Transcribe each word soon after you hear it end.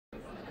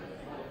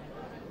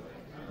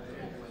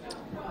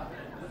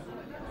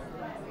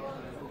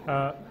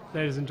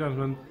Ladies and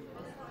gentlemen,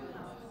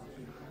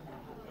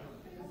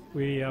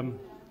 we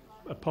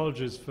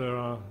apologize for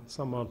our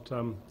somewhat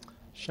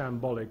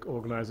shambolic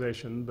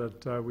organization,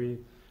 but we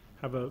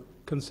have a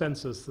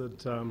consensus that,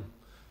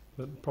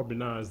 that probably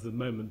now is the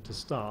moment to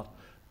start.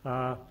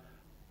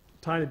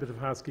 Tiny bit of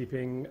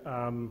housekeeping.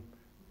 After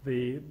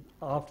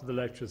the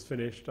lecture is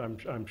finished,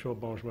 I'm sure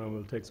Benjamin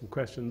will take some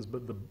questions,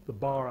 but the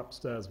bar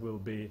upstairs will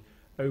be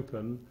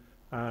open,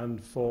 and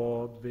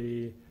for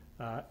the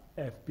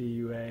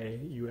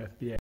FBUA,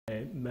 UFBA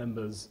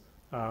members,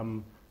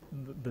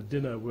 the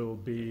dinner will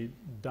be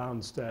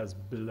downstairs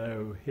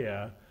below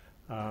here,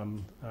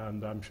 and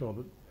I'm sure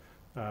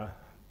that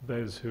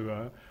those who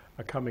are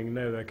coming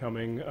know they're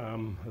coming,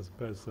 as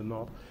opposed to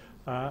not.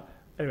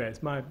 Anyway,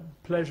 it's my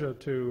pleasure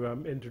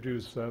to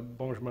introduce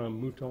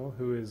Benjamin Mouton,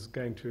 who is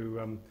going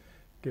to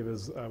give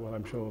us what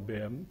I'm sure will be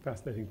a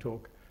fascinating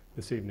talk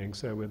this evening.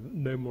 So with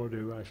no more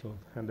ado, I shall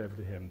hand over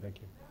to him.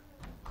 Thank you.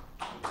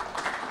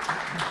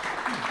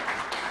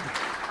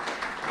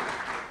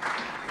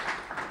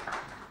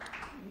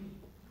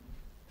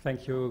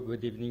 Thank you.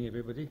 Good evening,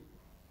 everybody.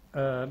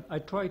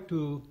 I try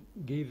to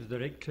give the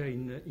lecture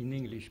in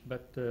English,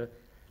 but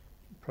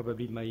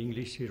probably my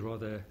English is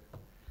rather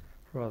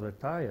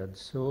tired,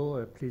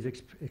 so please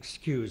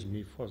excuse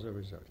me for the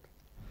result.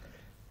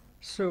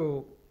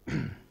 So,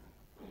 in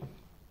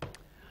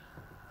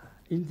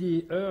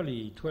the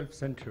early 12th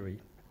century,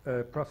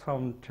 a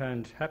profound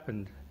change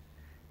happened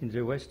in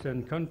the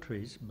Western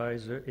countries by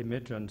the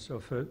emergence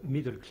of a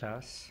middle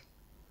class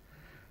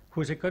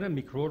whose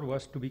economic role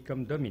was to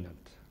become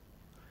dominant,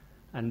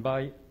 and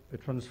by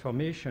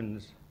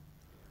transformations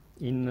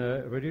in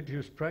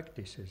religious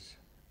practices,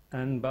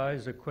 and by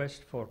the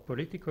quest for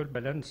political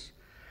balance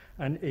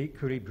and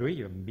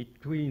equilibrium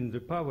between the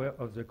power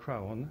of the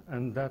crown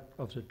and that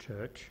of the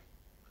church.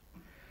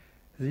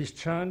 This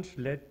change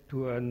led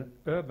to an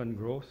urban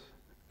growth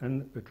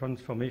and a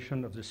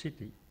transformation of the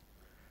city,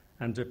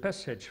 and the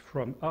passage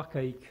from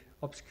archaic,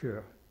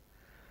 obscure,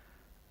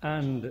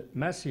 and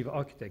massive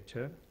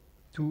architecture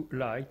to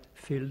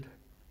light-filled,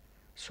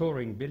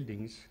 soaring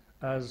buildings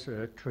as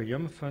a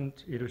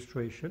triumphant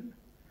illustration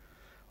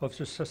of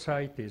the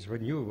society's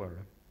renewal,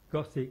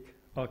 Gothic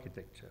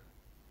architecture.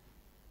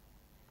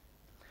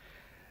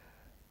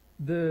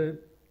 The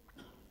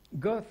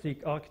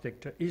Gothic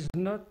architecture is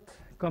not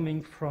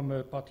coming from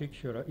a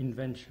particular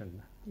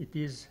invention. It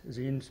is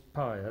the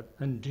inspired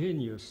and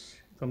genius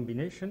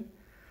combination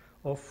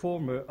of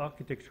former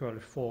architectural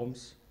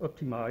forms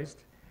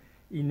optimized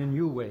in a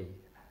new way.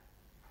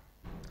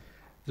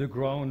 The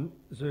grind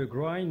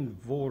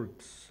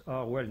vaults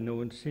are well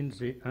known since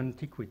the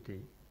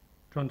antiquity,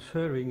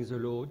 transferring the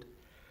load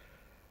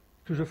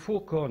to the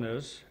four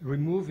corners,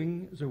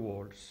 removing the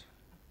walls.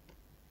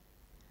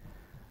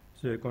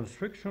 The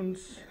construction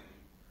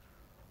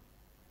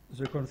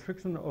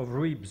of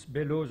ribs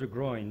below the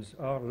groins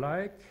are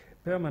like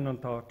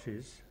permanent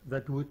arches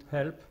that would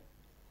help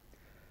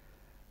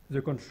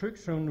the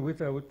construction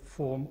without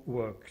form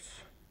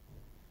works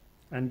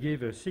and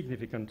give a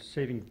significant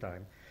saving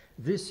time.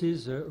 This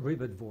is a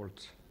rivet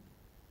vault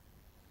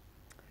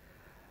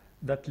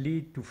that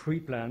lead to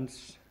free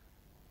plans,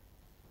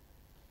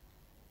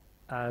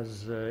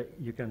 as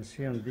you can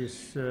see on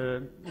this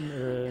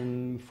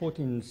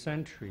 14th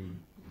century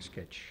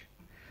sketch.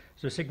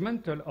 The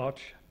segmental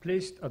arch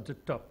placed at the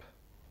top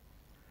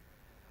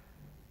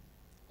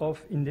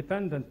of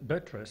independent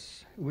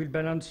buttress will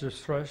balance the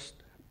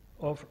thrust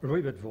of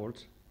rivet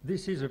vaults.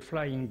 This is a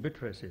flying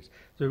buttresses.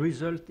 The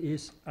result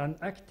is an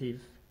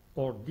active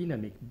or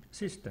dynamic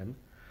system,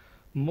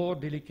 more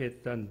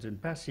delicate than the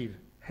passive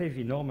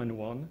heavy Norman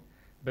one,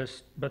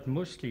 but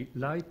mostly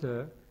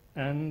lighter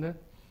and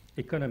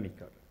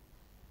economical.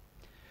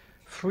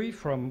 Free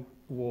from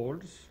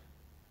walls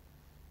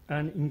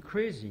and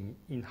increasing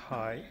in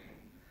height,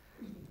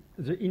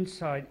 the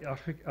inside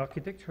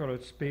architectural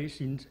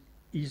space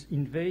is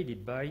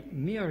invaded by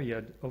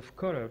myriad of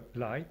colored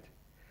light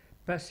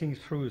passing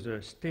through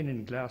the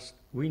stained glass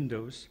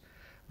windows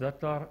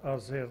that are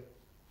at their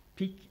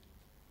peak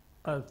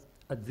at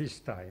this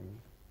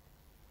time.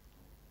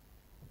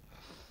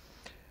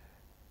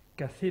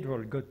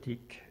 Cathedral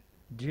Gothic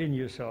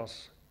genius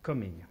is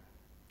coming.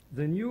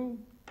 The new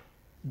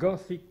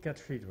Gothic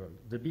cathedral,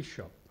 the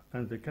bishop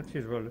and the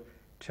cathedral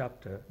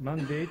chapter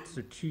mandates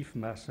the chief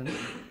mason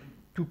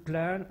to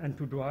plan and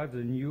to drive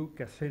the new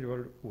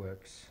cathedral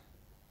works.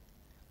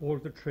 All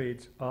the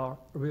trades are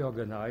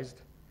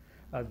reorganized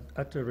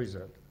as a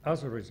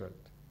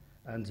result,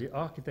 and the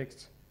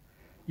architect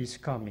is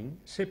coming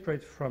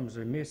separate from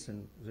the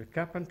mason, the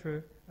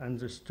carpenter, and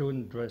the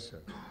stone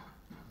dresser.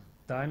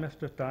 Time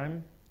after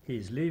time, he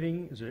is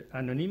leaving the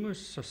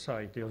anonymous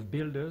society of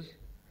builders.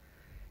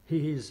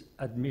 He is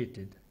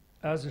admitted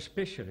as a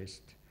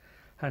specialist,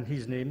 and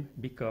his name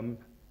become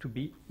to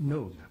be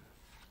known.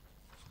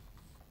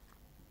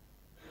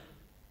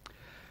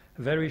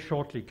 Very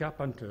shortly,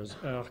 carpenters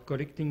are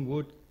collecting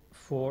wood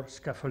for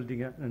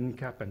scaffolding and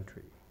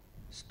carpentry.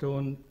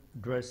 Stone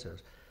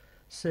dressers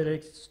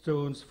select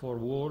stones for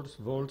walls,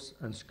 vaults,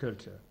 and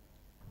sculpture.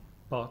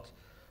 Part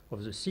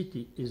of the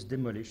city is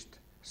demolished,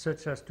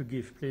 such as to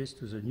give place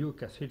to the new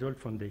cathedral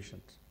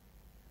foundations.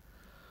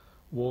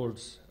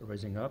 Walls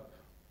raising up,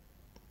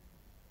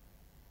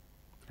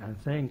 and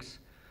thanks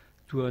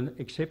to an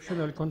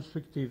exceptional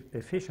constructive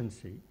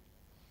efficiency,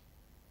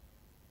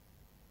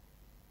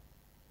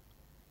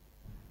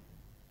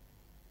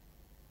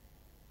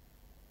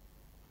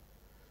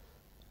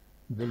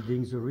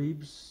 building the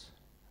ribs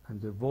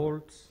and the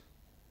vaults,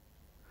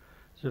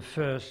 the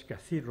first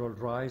cathedral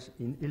rise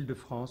in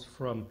Ile-de-France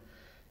from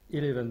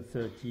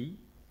 1130.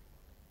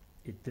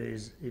 It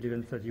is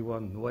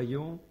 1131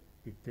 Noyon,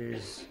 it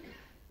is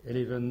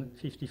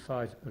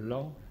 1155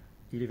 Lan,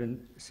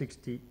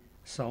 1160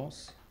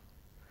 Sens.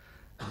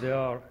 There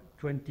are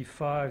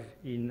 25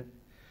 in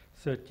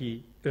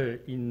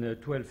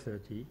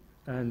 1230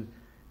 and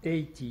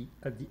 80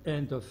 at the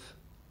end of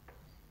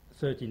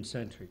 13th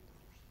century.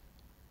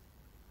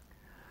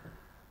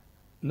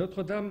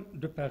 Notre Dame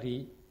de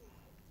Paris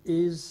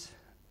is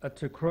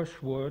at a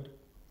crossroad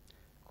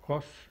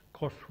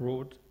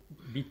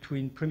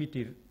between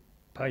primitive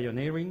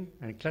pioneering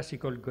and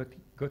classical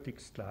Gothic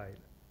style.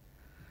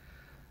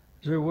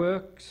 The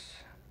works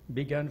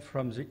began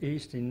from the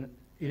east in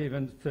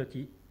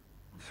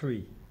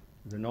 1133,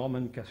 the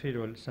Norman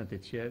Cathedral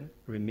Saint-Étienne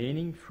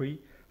remaining free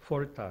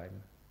for a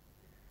time.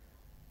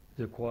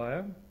 The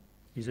choir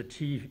is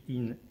achieved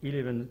in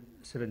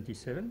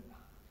 1177.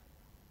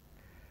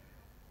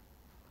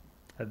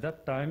 At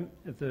that time,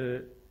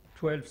 the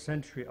 12th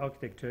century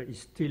architecture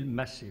is still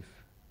massive.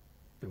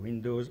 The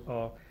windows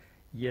are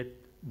yet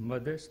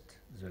modest,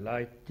 the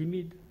light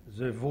timid,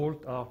 the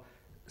vault are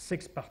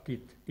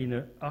sexpartite in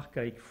an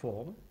archaic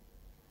form,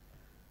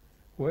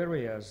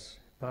 whereas,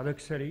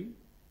 paradoxally,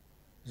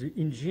 the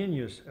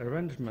ingenious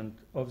arrangement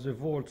of the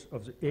vaults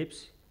of the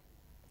apse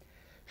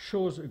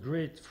shows a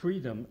great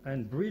freedom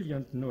and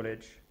brilliant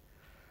knowledge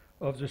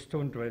of the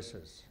stone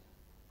dressers.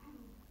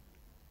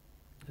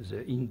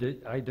 The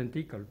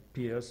identical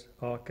piers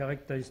are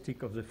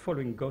characteristic of the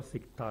following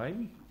Gothic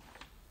time.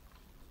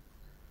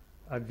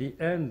 At the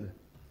end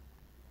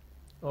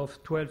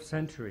of 12th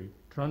century,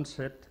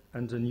 transept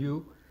and the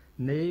new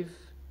nave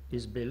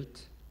is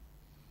built,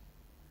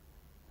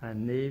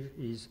 and nave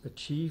is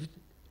achieved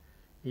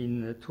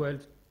in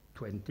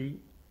 1220,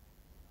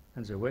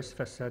 and the west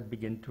facade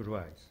began to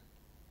rise.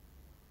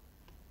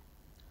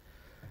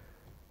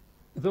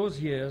 Those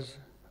years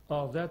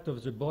are that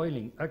of the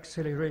boiling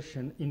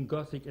acceleration in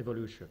Gothic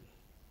evolution.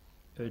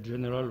 A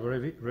general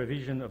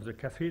revision of the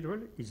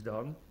cathedral is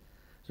done.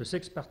 The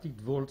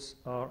sexpartite vaults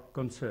are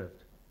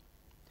conserved.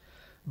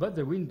 But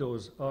the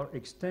windows are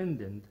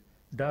extended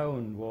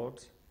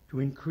downwards to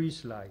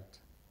increase light.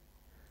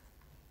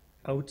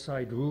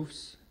 Outside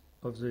roofs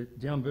of the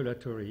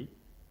deambulatory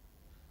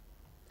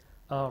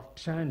are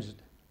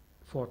changed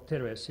for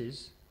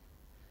terraces.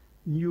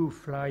 New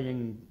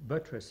flying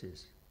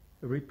buttresses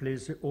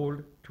replace the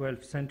old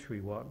 12th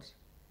century ones.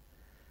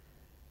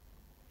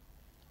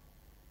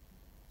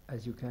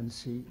 As you can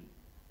see,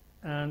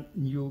 and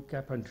new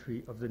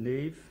carpentry of the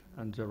nave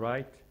and the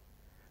right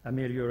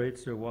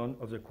ameliorates the one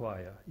of the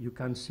choir. You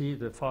can see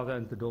the father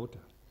and the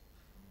daughter.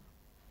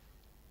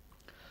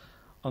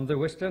 On the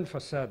western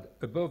facade,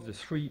 above the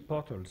three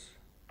portals,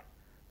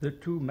 the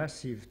two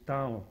massive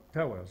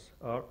towers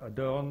are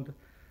adorned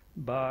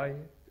by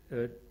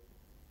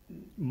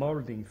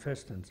molding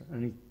festoons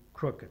and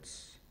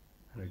crockets,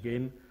 and a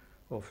game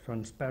of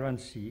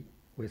transparency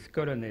with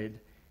colonnade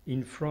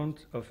in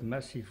front of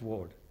massive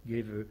wall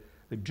gave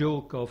a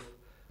joke of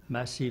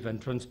massive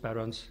and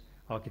transparent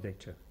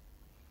architecture.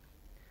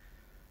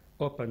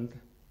 Opened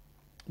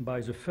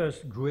by the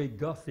first grey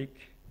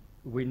Gothic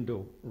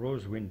window,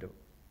 rose window.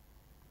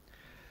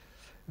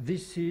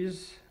 This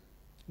is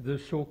the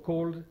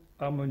so-called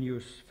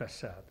harmonious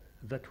facade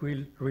that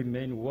will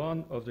remain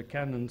one of the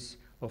canons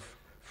of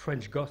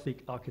French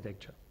Gothic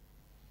architecture.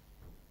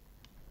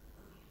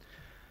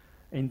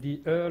 In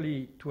the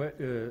early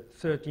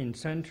 13th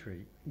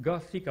century,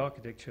 Gothic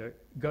architecture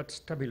got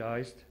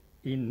stabilized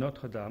in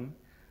Notre Dame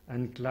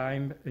and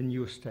climbed a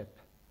new step.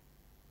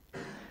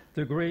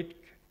 The great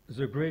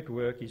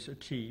work is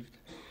achieved,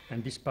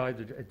 and despite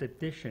the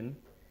adaptation,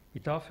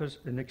 it offers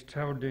an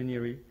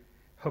extraordinary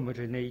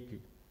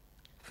homogeneity,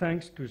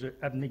 thanks to the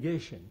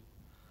abnegation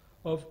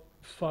of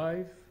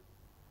 5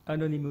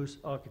 anonymous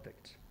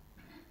architects,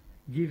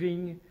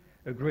 giving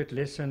a great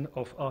lesson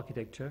of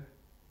architecture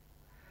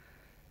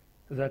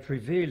that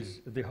reveals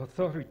the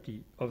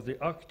authority of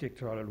the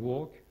architectural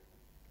work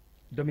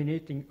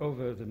dominating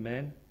over the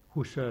men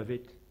who serve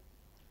it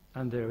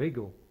and their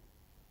ego.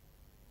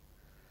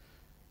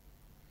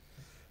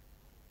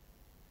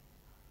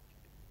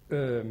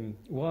 Um,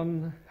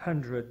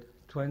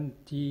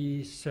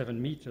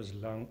 127 meters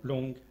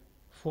long,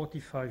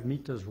 45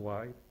 meters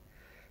wide,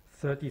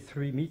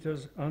 33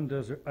 meters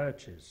under the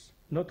arches.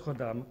 Notre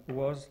Dame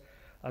was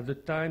at the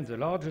time the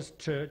largest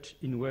church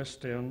in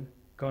Western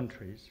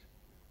countries,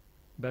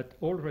 but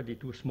already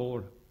too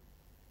small.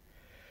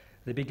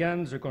 They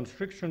began the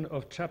construction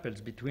of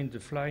chapels between the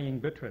flying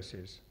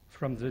buttresses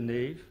from the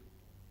nave,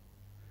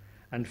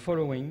 and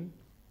following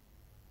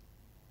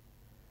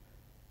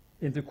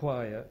in the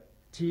choir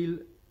till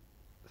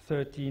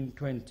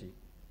 1320,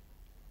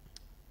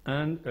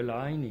 and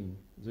aligning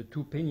the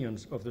two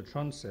pinions of the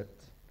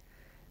transept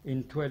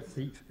in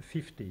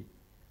 1250.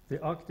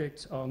 The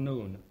architects are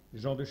known: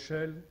 Jean de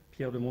Chelles,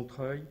 Pierre de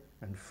Montreuil,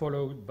 and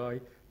followed by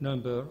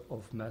number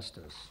of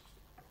masters.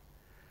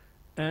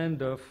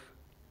 End of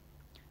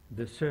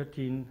the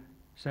 13th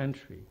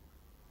century,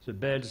 the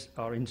bells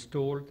are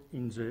installed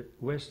in the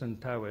western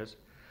towers,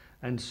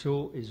 and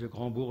so is the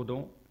Grand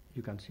Bourdon,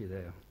 you can see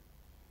there.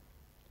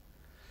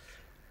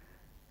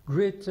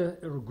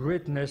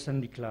 Greatness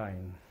and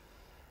decline.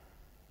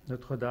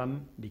 Notre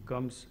Dame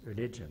becomes a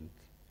legend,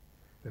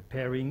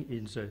 appearing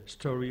in the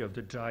story of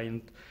the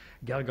giant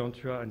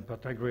Gargantua and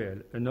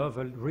Pantagruel, a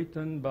novel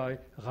written by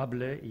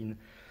Rabelais in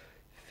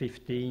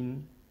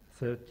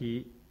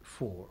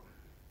 1534.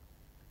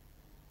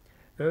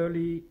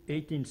 Early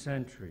 18th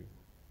century,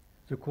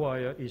 the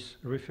choir is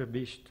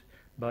refurbished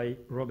by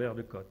Robert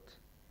de Cotte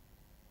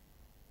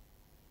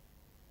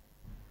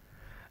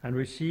and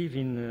received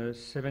in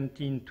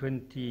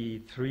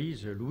 1723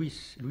 the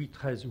Louis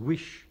XIII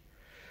Wish,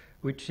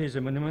 which is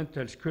a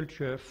monumental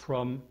sculpture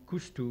from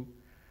Cousteau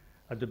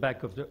at the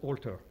back of the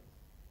altar.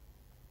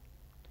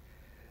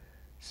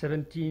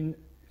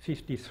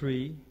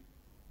 1753,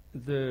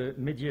 the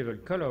medieval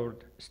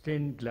colored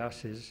stained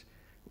glasses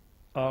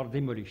are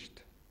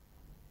demolished.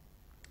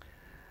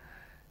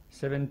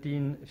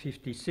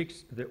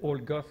 1756, the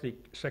old Gothic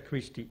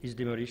sacristy is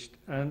demolished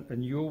and a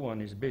new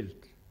one is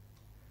built.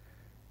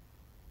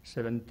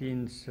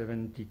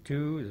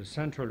 1772, the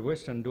central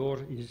western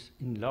door is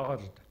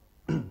enlarged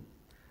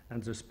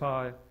and the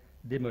spire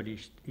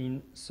demolished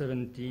in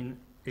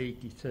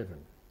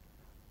 1787.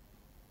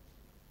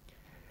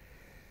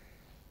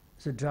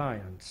 The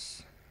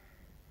giants.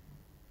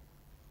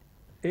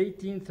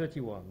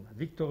 1831,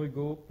 Victor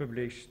Hugo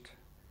published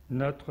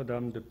Notre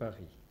Dame de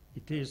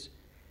Paris.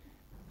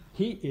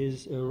 He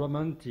is a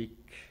romantic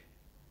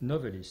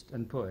novelist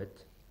and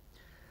poet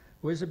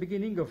with the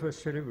beginning of a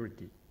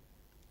celebrity.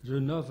 The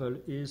novel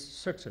is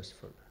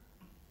successful.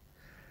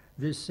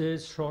 This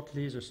is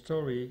shortly the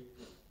story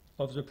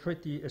of the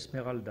pretty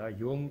Esmeralda,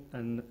 young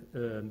and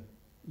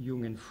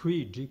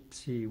free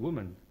gypsy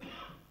woman,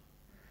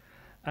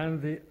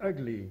 and the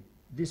ugly,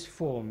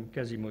 disformed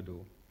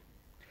Quasimodo,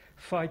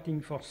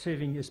 fighting for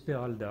saving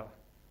Esmeralda,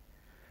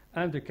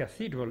 and the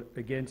cathedral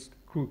against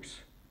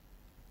crooks.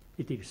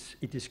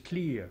 It is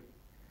clear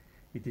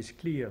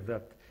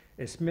that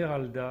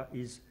Esmeralda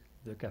is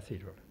the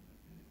cathedral,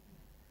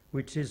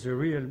 which is the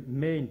real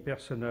main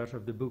personage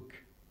of the book.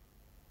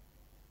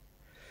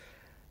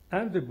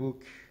 And the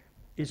book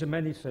is a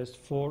manifest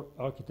for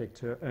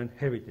architecture and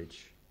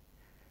heritage.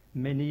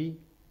 Many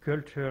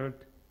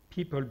cultured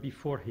people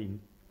before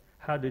him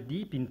had a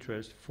deep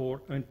interest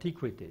for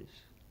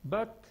antiquities,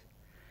 but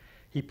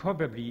he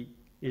probably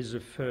is the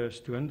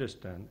first to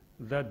understand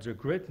that the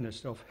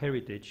greatness of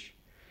heritage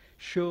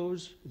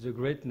shows the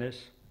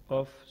greatness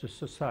of the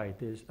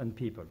societies and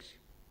peoples.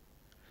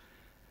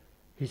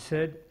 He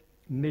said,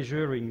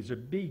 measuring the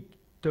big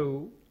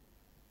toe,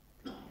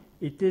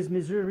 it is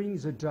measuring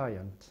the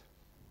giant.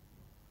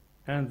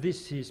 And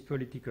this is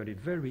politically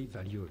very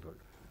valuable.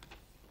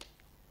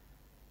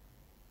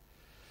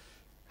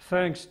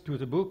 Thanks to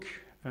the book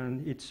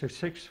and its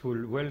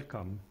successful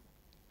welcome,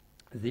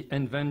 the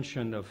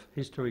invention of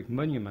historic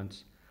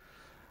monuments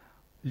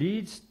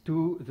leads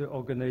to the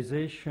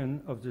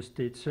organization of the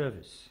state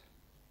service.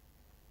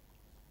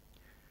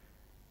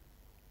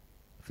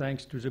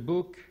 Thanks to the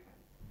book,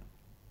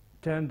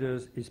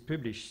 Tenders is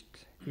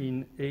published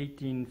in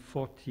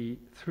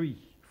 1843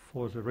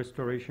 for the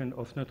restoration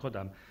of Notre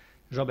Dame.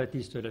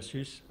 Jean-Baptiste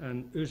Lassus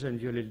and Eugène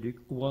Viollet-le-Duc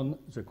won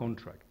the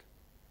contract.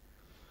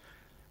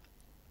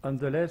 On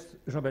the left,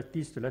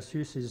 Jean-Baptiste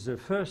Lassus is the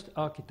first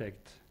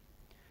architect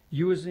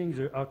using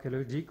the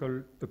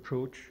archaeological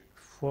approach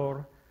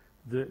for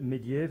the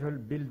medieval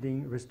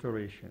building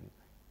restoration.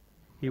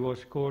 He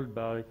was called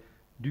by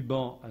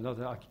Duban,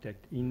 another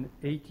architect, in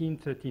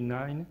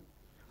 1839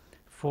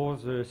 for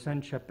the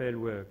Sainte-Chapelle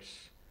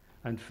works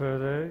and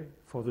further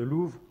for the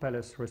Louvre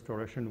Palace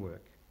restoration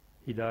work.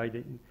 He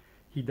died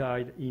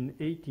in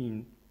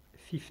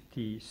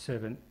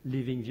 1857,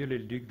 leaving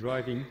Viollet-le-Duc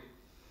driving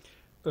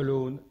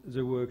alone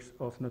the works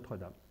of Notre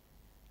Dame.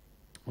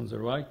 On the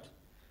right,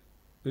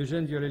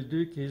 Eugène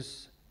Viollet-le-Duc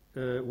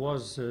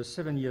was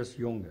 7 years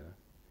younger.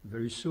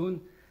 Very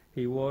soon,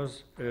 he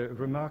was a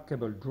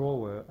remarkable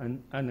drawer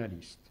and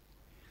analyst.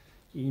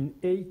 In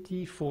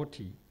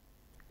 1840,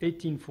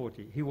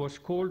 he was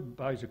called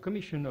by the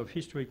Commission of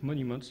Historic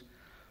Monuments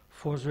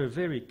for the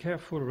very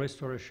careful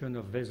restoration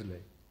of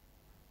Vézelay.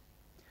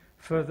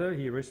 Further,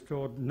 he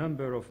restored a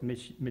number of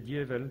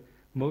medieval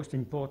most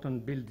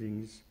important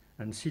buildings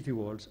and city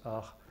walls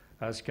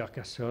as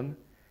Carcassonne,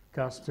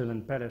 castle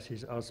and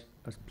palaces as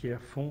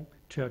Pierrefonds,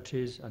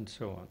 churches, and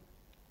so on.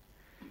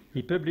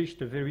 He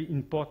published a very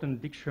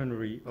important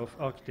dictionary of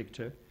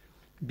architecture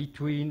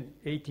between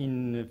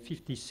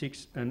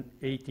 1856 and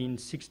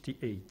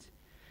 1868,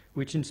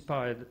 which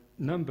inspired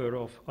a number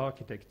of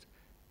architects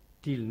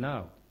till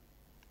now.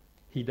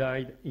 He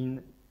died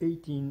in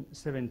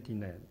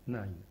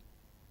 1879.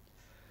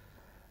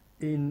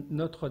 In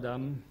Notre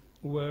Dame,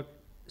 work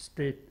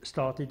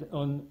started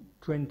on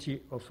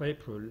 20 of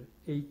April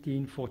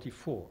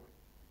 1844.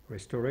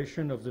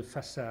 Restoration of the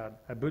facade,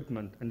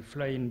 abutment and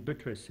flying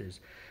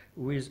buttresses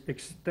with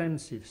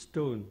extensive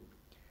stone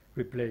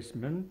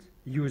replacement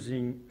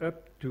using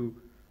up to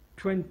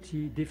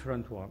 20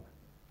 different ones.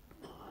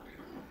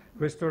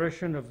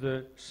 Restoration of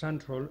the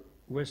central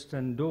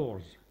western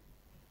doors,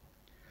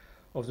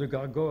 of the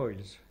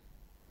gargoyles,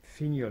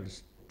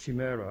 finials,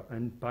 chimera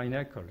and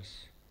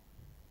pinnacles,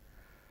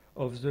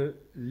 of the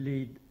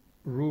lead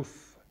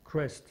roof,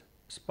 crest,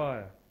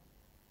 spire,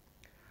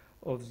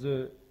 of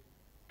the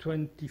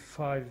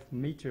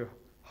 25-meter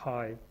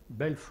high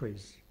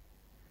belfries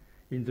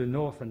in the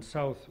north and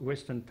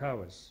southwestern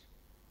towers,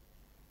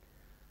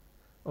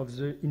 of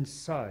the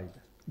inside,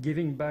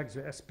 giving back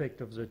the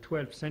aspect of the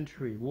 12th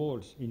century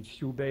walls in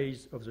few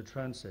bays of the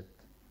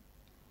transept,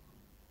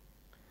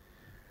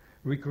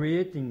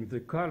 recreating the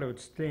colored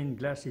stained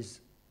glass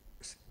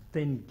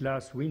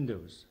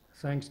windows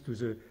thanks to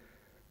the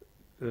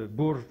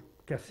Bourg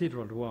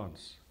cathedral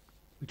ones,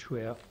 which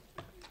were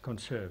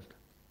conserved.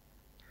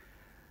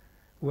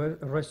 Well,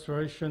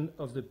 restoration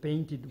of the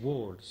painted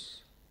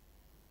walls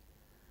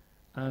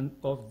and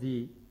of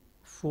the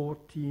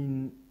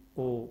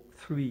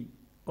 1403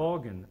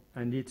 organ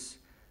and its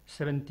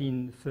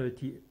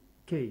 1730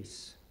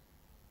 case.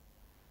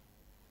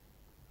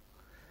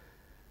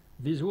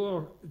 These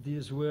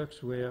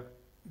works were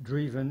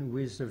driven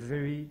with a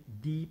very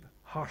deep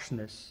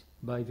harshness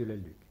by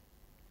Viollet-le-Duc.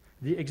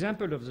 The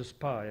example of the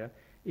spire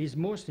is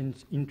most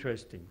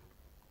interesting.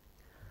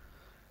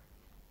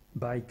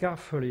 By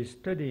carefully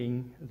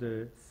studying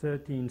the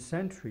 13th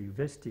century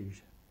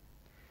vestige,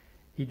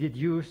 he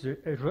deduced the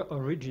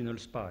original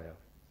spire.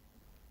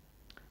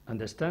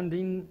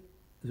 Understanding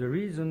the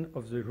reason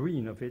of the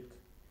ruin of it,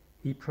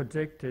 he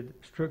projected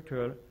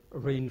structural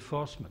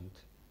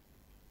reinforcement.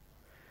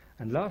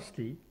 And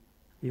lastly,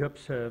 he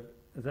observed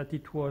that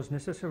it was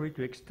necessary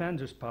to extend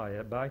the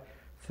spire by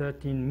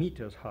 13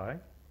 meters high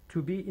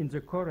to be in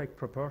the correct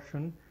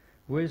proportion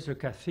with the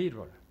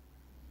cathedral.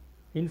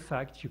 In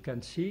fact, you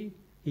can see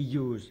he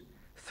used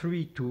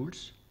three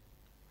tools: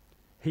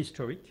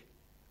 historic,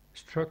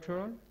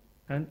 structural,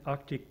 and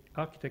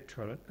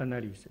architectural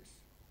analysis.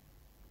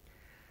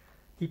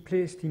 He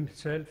placed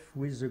himself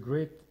with the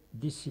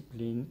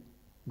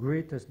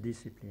greatest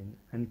discipline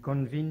and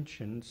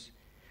convictions,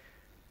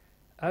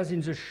 as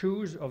in the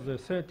shoes of the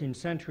 13th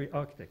century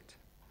architect.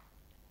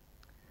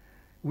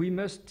 We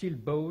must still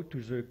bow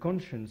to the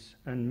conscience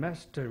and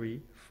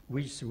mastery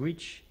with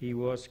which he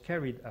was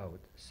carried out,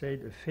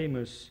 said a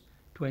famous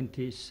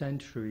 20th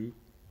century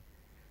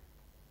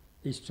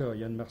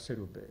historian,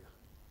 Marcel Aubert.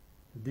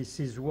 This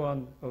is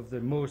one of the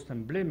most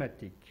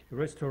emblematic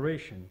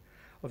restorations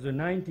of the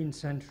 19th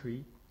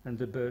century and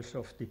the birth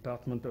of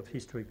Department of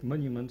Historic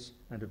Monuments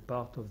and a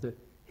part of the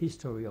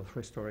history of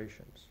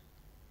restorations.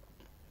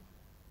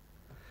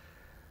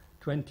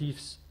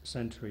 20th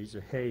century,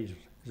 the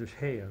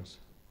heirs.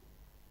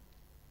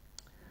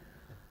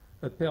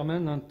 A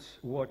permanent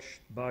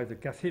watch by the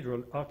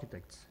cathedral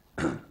architects,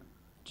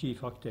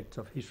 chief architects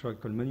of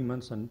historical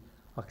monuments and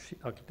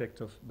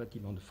architects of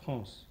Bâtiments de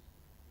France.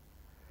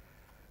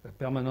 A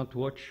permanent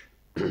watch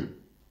to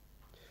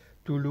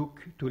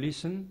look, to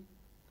listen,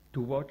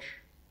 to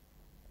watch,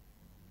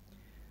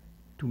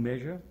 to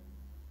measure,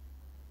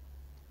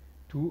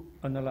 to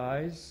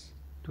analyze,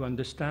 to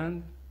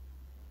understand.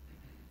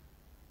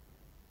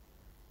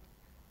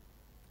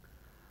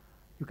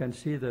 You can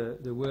see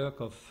the work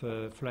of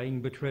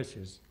flying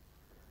buttresses.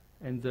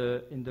 And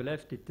in the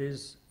left, it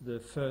is the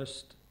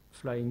first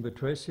flying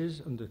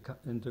buttresses on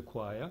the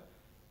choir,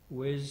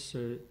 with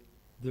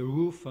the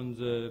roof on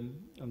the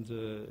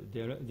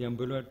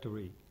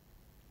ambulatory.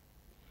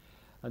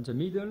 At the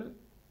middle,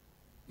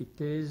 it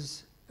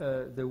is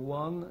the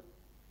one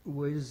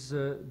with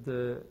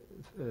the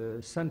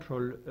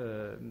central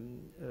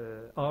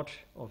arch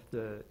of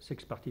the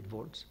six-parted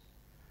vaults.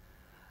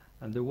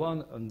 And the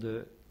one on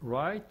the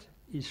right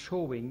is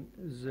showing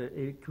the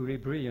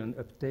equilibrium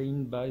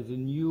obtained by the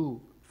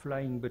new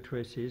flying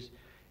buttresses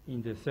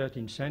in the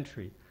 13th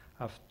century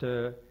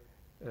after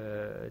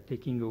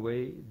taking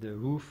away the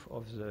roof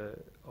of the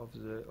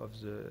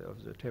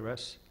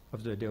terrace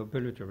of the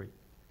ambulatory.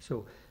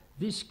 So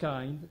this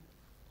kind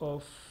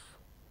of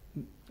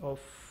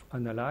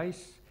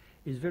analysis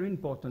is very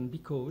important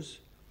because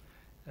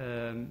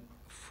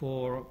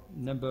for a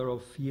number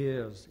of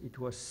years it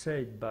was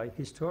said by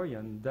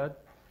historians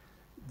that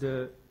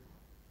the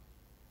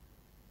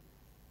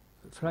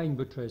flying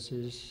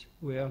buttresses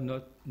were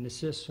not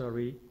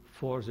necessary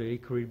for the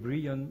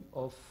equilibrium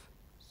of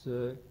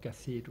the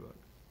cathedral.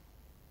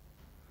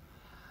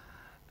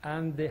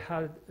 And they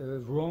had a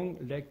wrong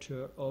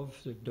lecture of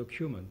the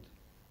document.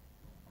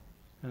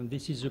 And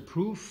this is a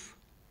proof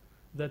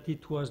that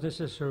it was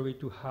necessary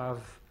to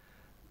have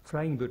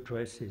flying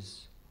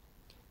buttresses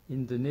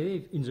in the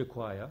nave, in the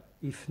choir.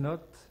 If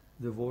not,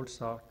 the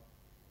vaults are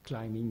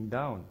climbing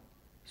down.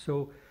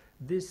 So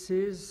this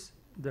is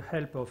the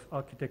help of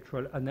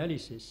architectural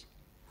analysis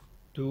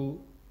to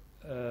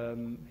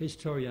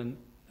historian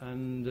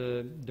and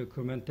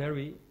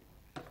documentary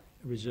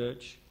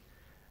research,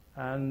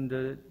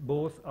 and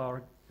both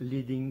are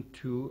leading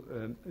to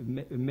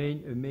a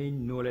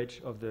main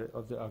knowledge of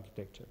the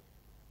architecture.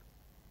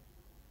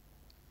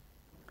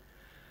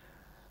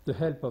 The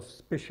help of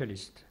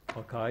specialist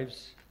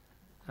archives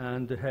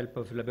and the help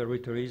of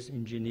laboratories,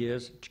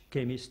 engineers,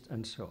 chemists,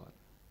 and so on.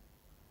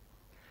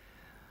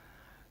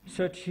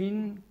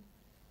 Searching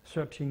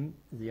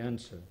the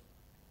answer.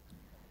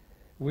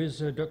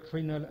 With a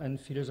doctrinal and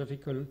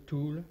philosophical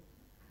tool,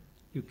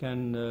 you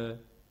can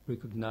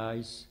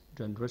recognize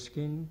John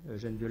Ruskin,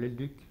 Eugène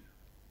Viollet-le-Duc,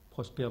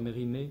 Prosper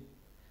Mérimée,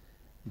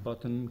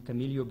 Bottom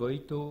Camillo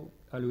Boito,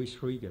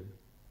 Alois Riegel.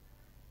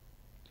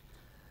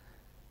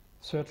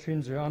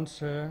 Searching the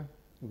answer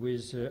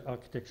with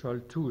architectural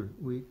tool,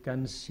 we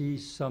can see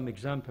some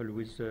example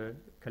with the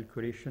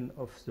calculation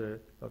of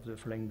the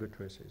flank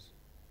buttresses.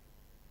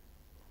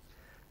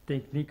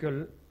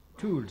 Technical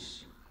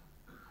tools,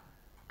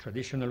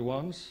 traditional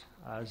ones,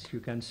 as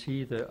you can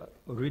see, the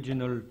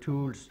original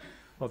tools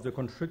of the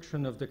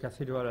construction of the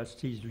cathedral are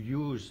still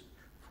used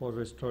for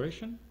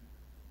restoration,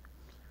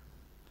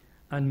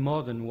 and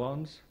modern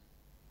ones,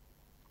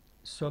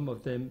 some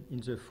of them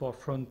in the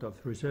forefront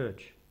of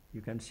research.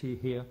 You can see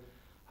here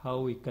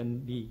how it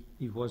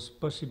was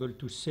possible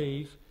to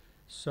save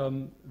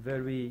some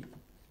very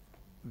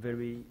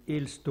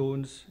ill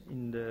stones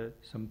in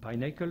some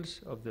pinnacles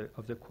of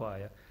the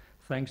choir,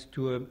 thanks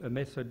to a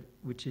method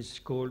which is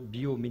called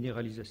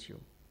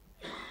biomineralisation.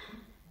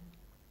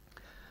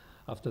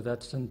 After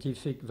that,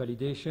 scientific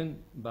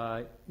validation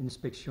by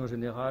Inspection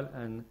Générale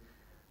and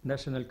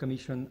National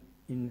Commission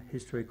in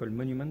Historical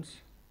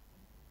Monuments,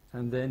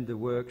 and then the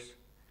works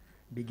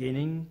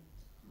beginning.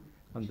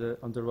 On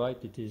the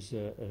right, it is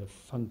a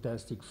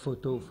fantastic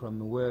photo from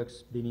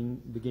works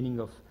beginning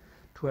of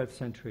 12th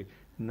century.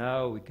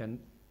 Now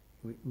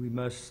we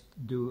must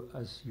do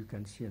as you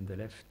can see on the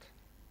left.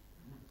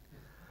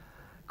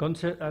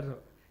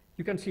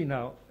 You can see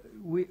now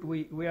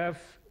we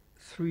have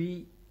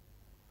three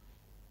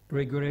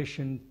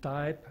regulation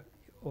type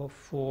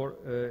for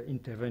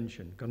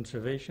intervention: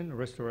 conservation,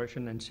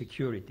 restoration, and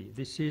security.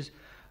 This is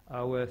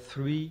our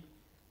three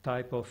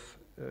type of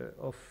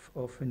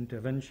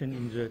intervention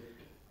in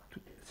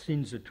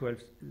since the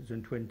 12th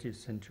and 20th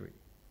century.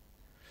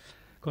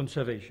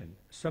 Conservation.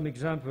 Some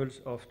examples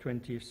of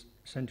 20th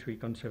century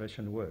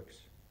conservation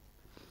works.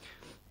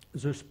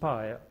 The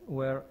spire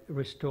were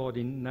restored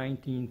in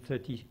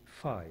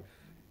 1935.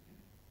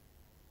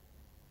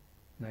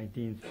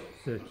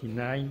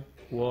 1939,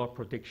 war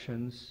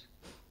protections.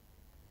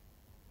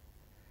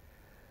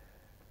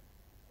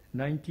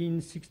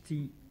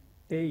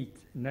 1968,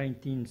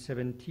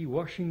 1970,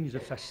 washing the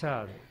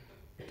facade.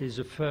 It is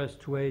the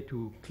first way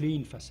to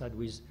clean facade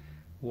with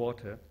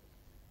water.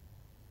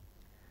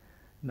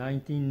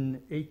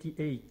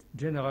 1988,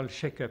 general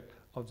checkup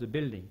of the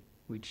building,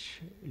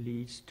 which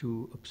leads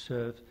to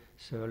observe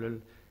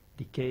several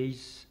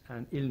decays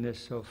and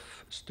illness of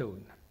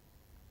stone.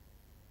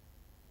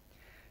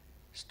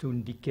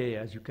 Stone decay,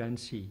 as you can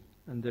see.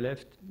 On the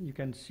left, you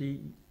can see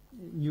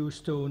new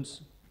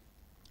stones,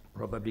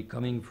 probably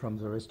coming from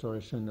the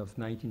restoration of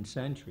 19th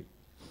century.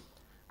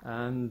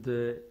 And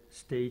the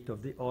state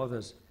of the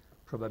others,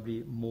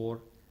 probably more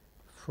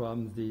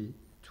from the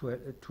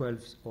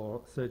 12th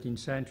or 13th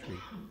century.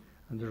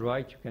 On the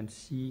right, you can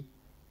see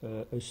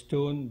a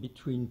stone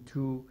between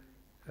two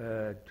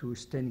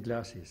stained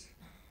glasses.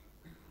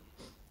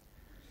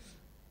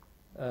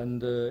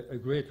 And a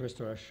great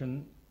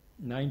restoration,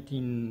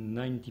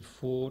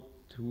 1994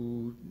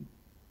 to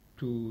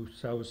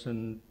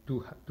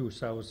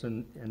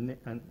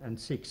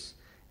 2006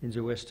 in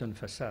the western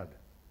facade,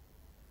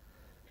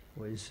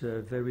 with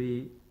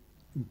very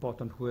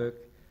important work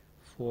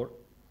for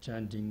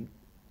changing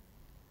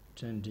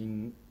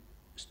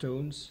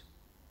stones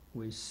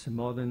with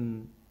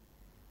modern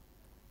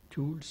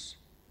tools.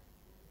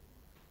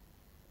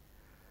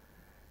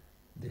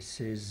 This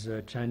is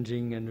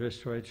changing and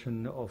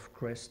restoration of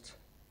crests,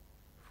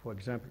 for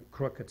example,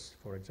 crockets,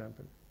 for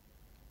example.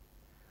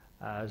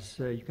 As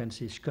you can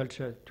see,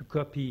 sculpture, to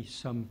copy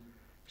some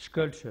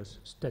sculptures,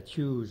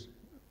 statues,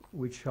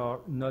 which are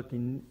not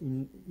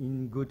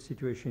in good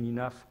situation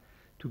enough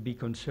to be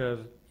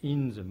conserved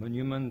in the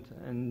monument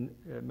and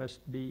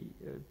must be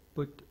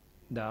put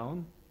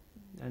down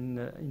and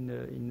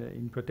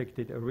in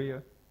protected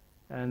area,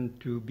 and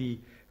to be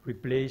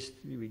replaced.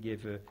 We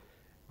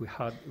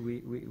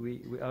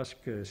ask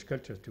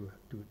sculptors to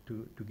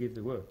give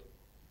the work.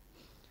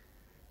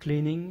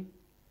 Cleaning,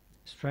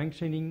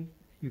 strengthening.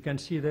 You can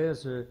see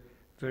there's a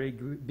very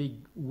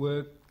big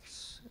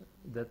works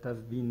that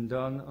have been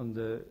done on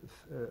the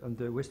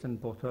western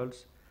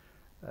portals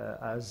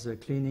as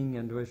cleaning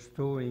and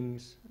restoring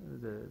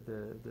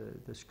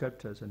the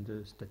sculptures and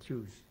the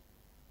statues.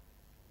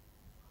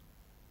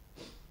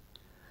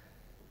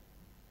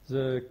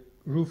 The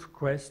roof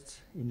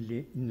crests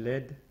in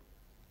lead,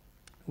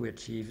 we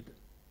achieved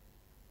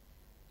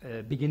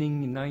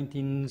beginning in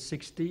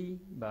 1960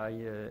 by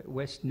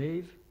West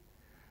Nave,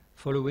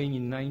 following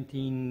in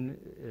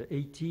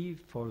 1980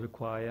 for the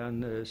choir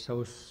and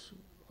south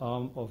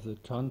arm of the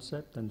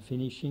transept, and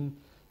finishing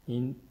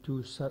in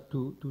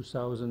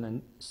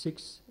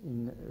 2006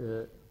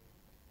 in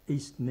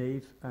east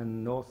nave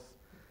and north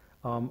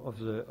arm of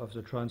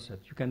the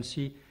transept. You can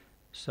see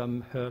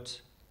some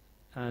hurts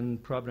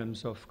and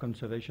problems of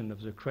conservation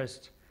of the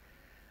crest,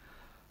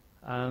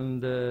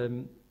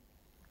 and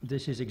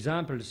this is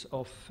examples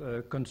of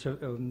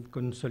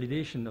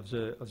consolidation of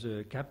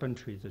the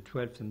carpentry, the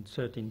 12th and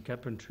 13th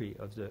carpentry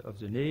of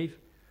the nave,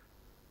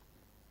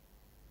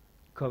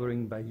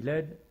 covering by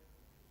lead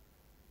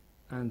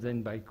and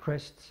then by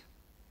crest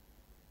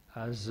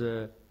as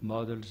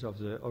models of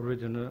the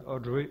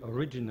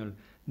original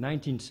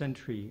 19th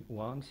century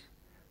ones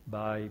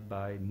by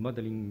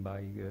modeling,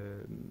 by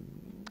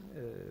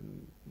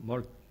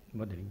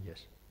modeling,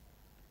 yes.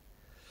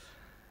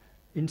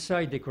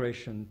 Inside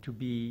decoration to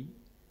be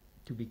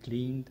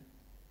cleaned.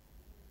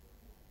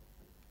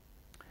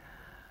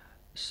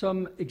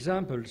 Some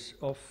examples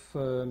of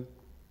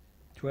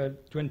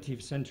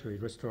 20th century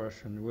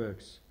restoration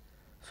works.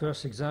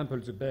 First example,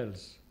 the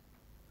bells.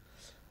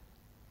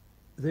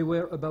 There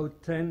were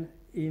about 10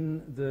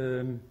 in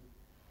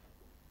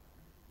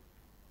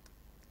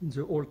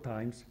the old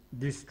times,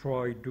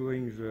 destroyed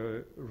during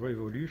the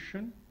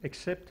Revolution,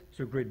 except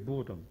the Great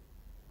Bourdon.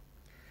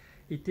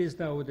 It is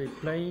now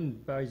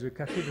planned by the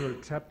cathedral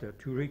chapter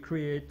to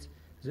recreate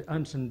the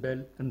ancient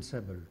bell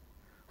ensemble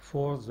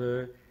for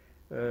the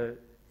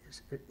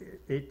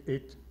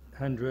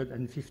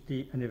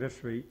 850th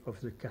anniversary of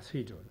the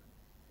cathedral.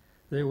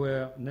 They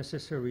were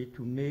necessary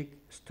to make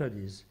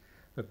studies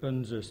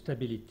upon the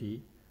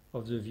stability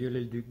of the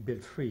Viollet-le-Duc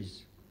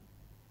belfries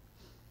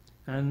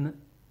and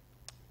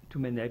to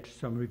manage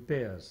some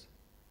repairs,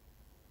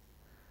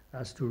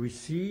 as to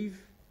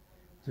receive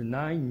the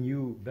 9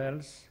 new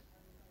bells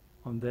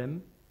on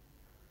them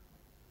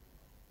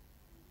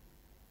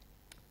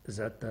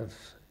that have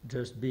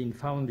just been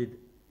founded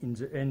in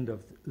the end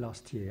of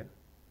last year.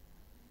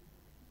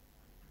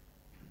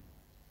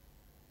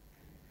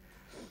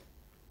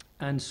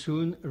 And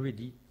soon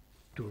ready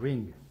to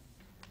ring.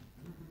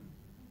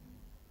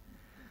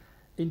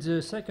 In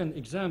the second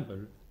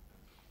example,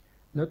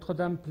 Notre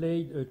Dame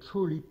played a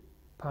truly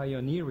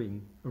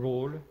pioneering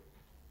role.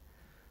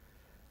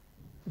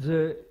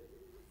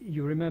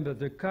 You remember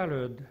the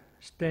colored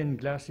stained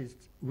glass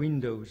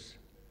windows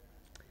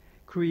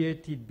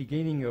created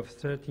beginning of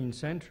 13th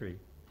century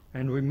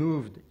and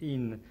removed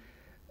in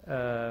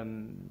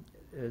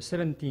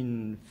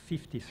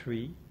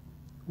 1753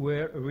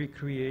 were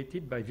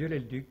recreated by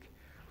Viollet-le-Duc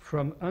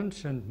from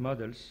ancient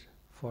models,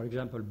 for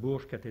example,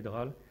 Bourges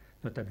Cathedral,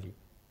 notably,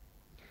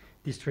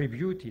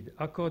 distributed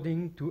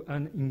according to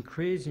an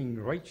increasing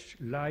rich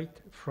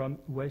light from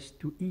west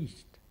to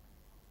east.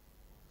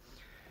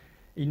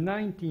 In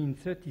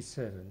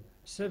 1937,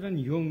 7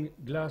 young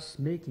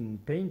glass-making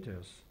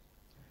painters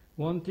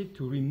wanted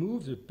to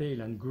remove the pale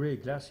and grey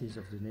glasses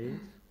of the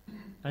nave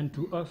and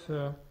to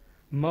offer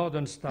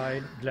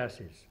modern-style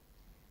glasses.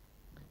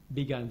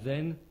 Began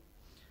then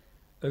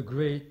a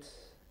great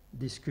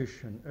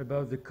discussion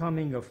about the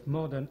coming of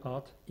modern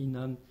art in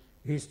an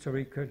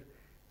historical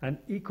and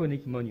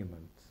iconic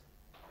monument,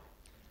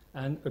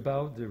 and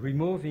about the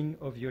removing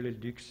of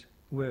Viollet-le-Duc's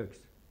works.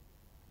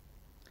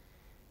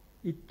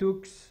 It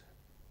took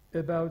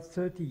about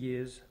 30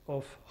 years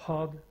of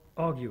hard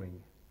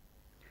arguing,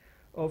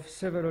 of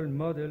several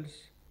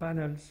models,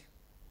 panels,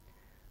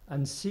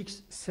 and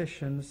 6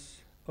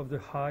 sessions of the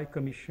High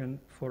Commission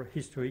for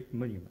Historic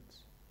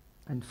Monuments.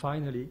 And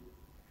finally,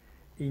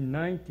 in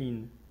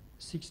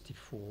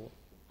 1964,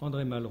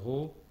 André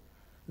Malraux,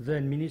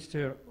 then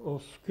Minister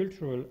of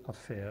Cultural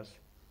Affairs,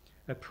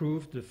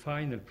 approved the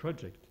final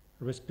project,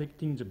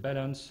 respecting the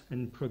balance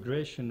and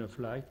progression of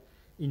light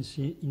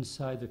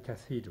inside the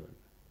cathedral.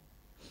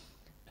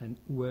 And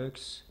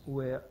works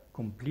were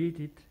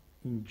completed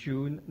in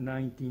June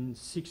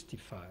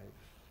 1965.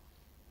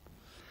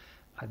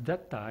 At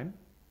that time,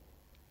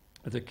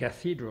 the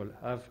cathedral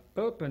have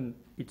opened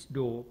its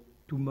door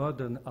to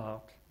modern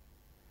art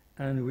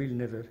and will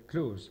never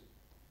close.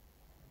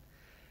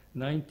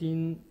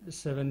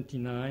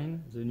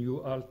 1979, the new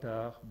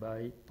altar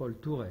by Paul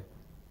Touret.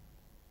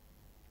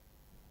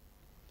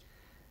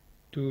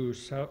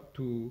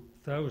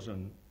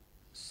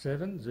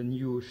 2007, the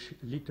new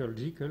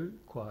liturgical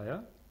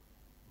choir.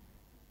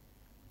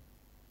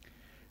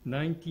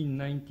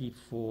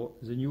 1994,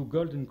 the new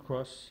Golden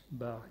Cross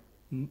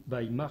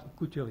by Marc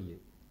Couturier.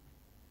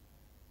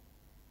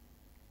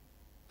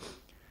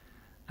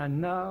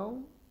 And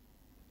now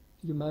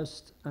you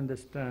must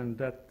understand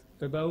that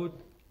about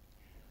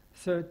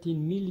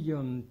 13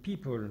 million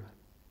people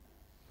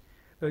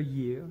a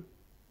year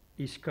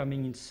is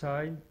coming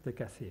inside the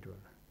cathedral,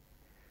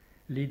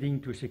 leading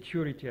to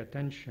security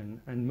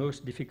attention and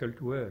most difficult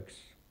works.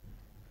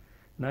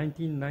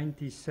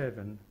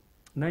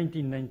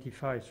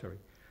 1995,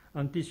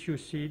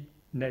 anti-suicide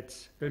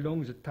nets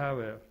along the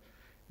tower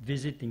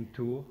visiting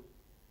tour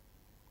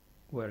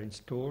were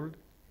installed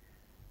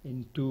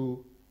in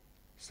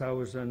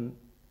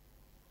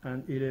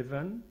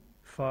 2011,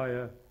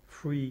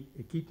 fire-free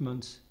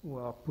equipments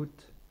were put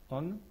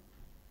on,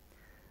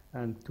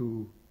 and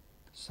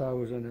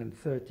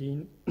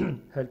 2013,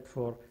 help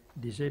for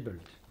disabled.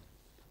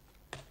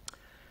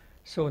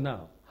 So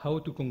now, how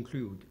to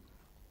conclude?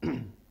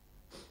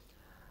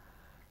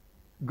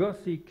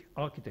 Gothic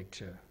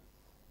architecture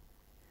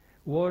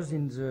was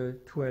in the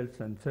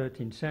 12th and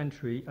 13th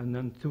century an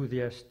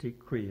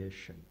enthusiastic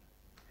creation.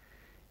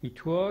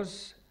 It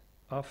was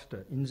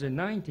after, in the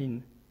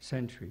 19th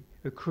century,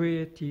 a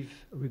creative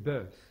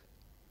rebirth,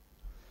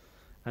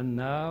 and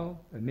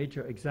now a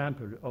major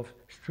example of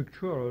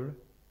structural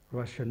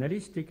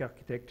rationalistic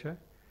architecture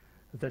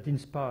that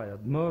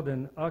inspired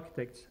modern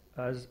architects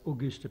as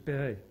Auguste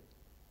Perret.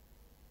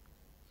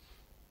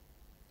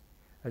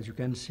 As you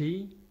can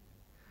see,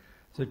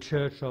 the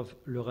church of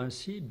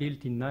Lorency,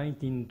 built in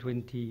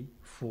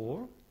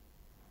 1924,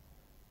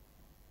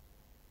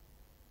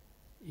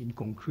 in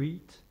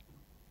concrete,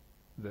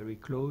 very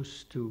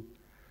close to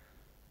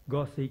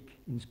Gothic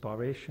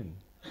inspiration.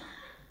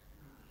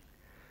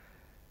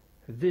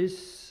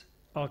 This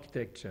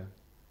architecture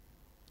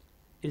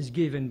is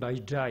given by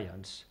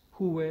giants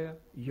who were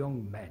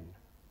young men.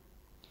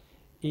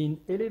 In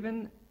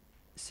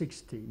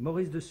 1160,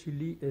 Maurice de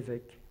Sully,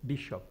 évêque,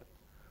 bishop,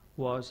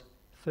 was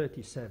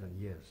 37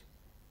 years.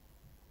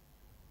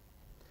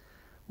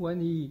 When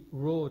he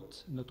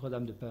wrote Notre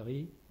Dame de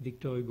Paris,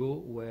 Victor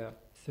Hugo were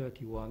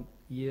 31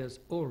 years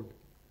old.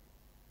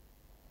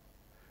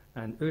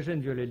 And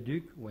Eugène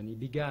Viollet-le-Duc, when he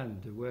began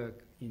the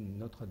work in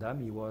Notre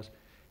Dame, he was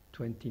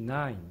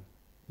 29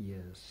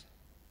 years.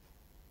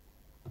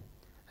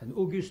 And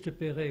Auguste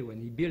Perret,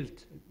 when he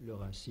built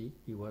Lorency,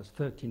 he was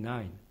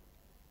 39.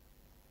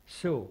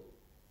 So,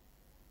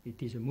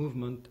 it is a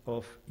movement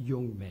of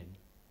young men.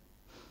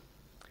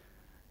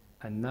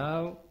 And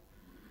now,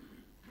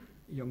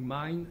 young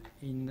minds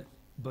in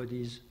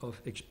bodies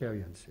of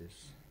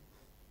experiences.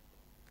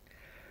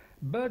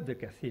 But the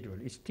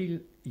cathedral is still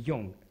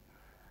young,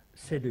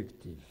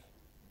 seductive,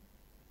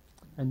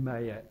 and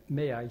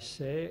may I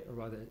say,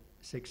 rather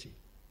sexy.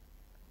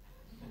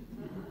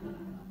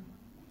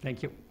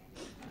 Thank you.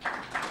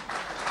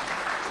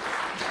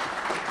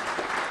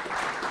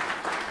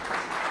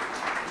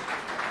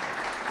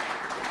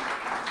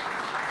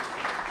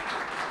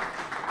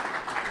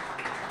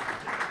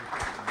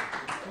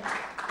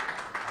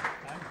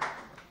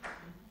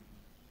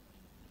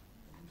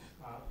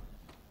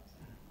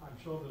 I'm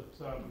sure that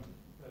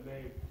there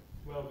may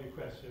well be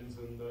questions,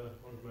 and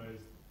Benjamin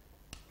is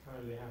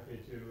kindly happy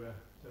to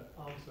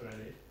answer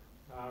any.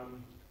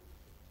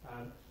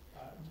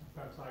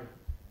 Perhaps I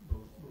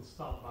will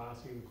start by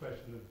asking the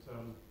question that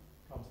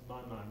comes to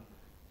my mind.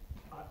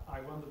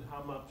 I wondered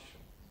how much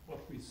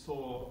what we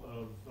saw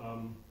of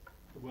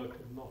the work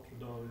of Notre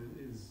Dame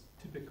is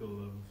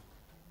typical of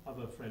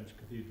other French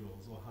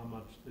cathedrals, or how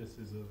much this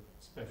is a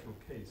special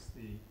case,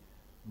 the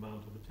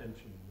amount of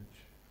attention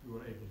which you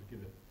were able to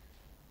give it.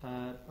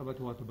 About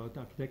what? About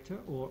architecture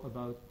or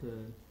about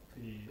the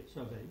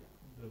survey?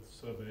 The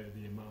survey,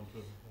 the amount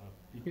of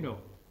people. You know,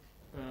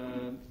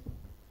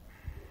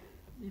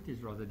 it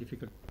is rather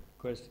difficult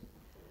question.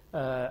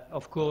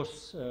 Of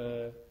course,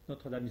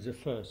 Notre Dame is the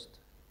first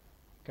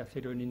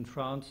cathedral in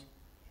France,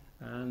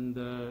 and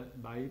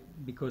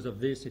because of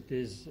this, it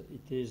is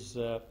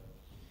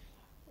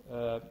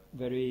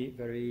very,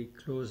 very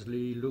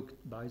closely looked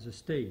by the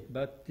state.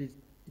 But it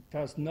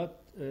has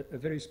not a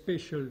very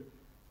special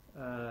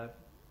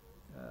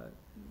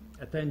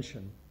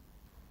attention.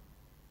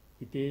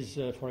 It is,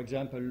 for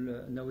example,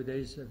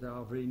 nowadays there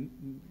are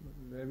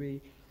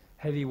very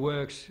heavy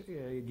works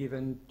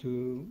given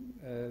to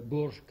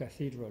Bourges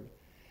Cathedral.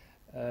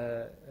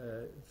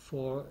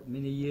 For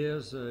many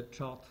years,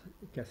 Chartres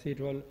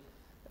Cathedral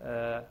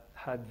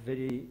had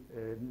very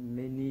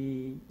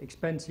many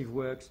expensive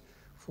works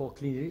for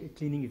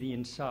cleaning the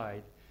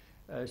inside.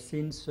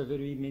 Since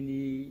very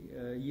many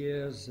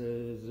years,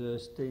 the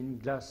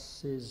stained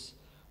glasses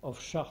of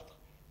Chartres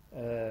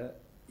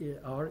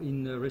are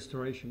in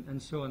restoration, and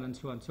so on and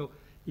so on. So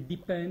it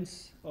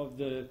depends of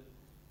the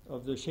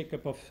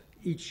shake-up of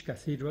each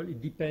cathedral.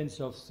 It depends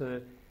of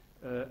the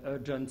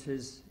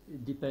urgencies.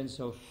 It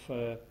depends of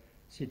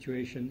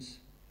situations.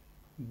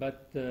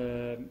 But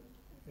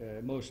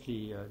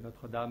mostly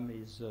Notre Dame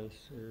is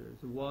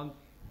the one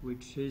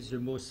which is the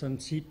most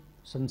sensible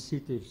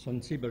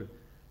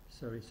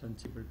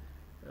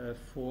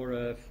for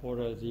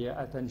the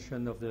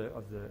attention of the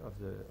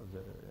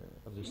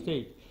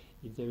state.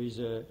 If there is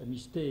a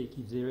mistake,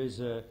 if there is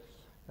a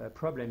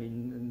problem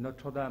in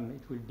Notre Dame,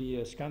 it will be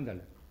a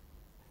scandal.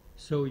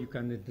 So you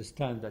can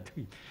understand that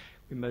we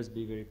must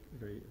be very,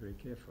 very, very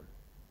careful.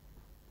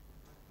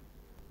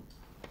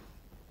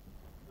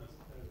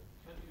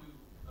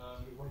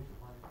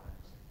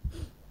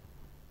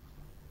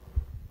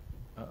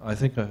 I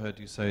think I heard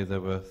you say there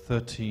were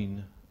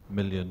 13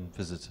 million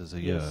visitors a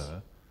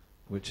year,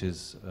 which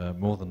is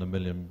more than 1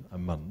 million a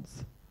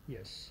month.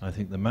 Yes. I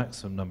think the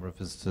maximum number of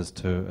visitors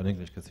to an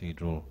English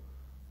cathedral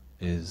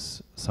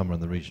is somewhere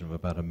in the region of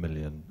about 1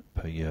 million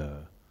per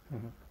year.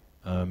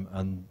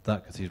 And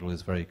that cathedral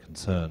is very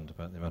concerned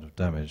about the amount of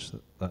damage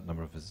that that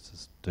number of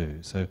visitors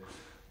do. So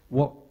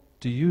what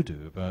do you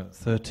do about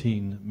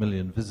 13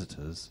 million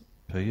visitors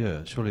per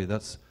year? Surely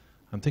that's,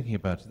 I'm thinking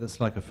about it, that's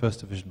like a first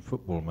division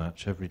football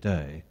match every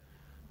day.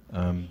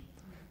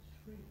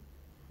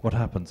 What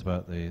happens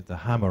about the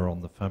hammer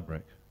on the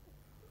fabric?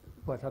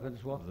 What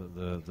happens what?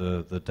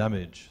 The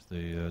damage,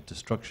 the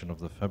destruction of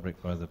the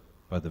fabric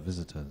by the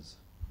visitors.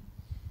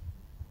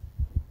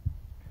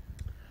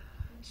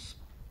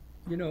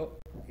 You know,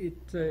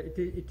 it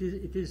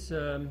is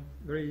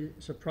very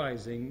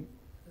surprising,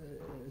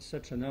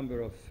 such a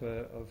number of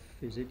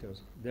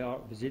visitors. There are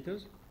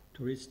visitors,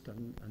 tourists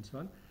and so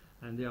on,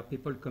 and there are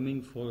people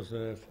coming for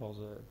the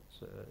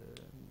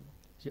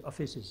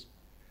offices.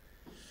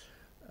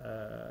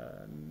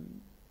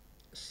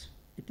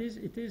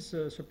 It is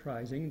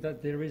surprising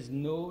that there is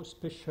no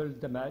special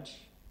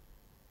damage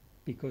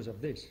because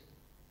of this.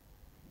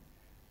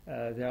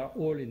 They are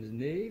all in the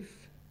nave.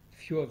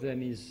 Few of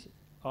them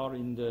are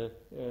in the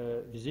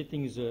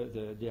visiting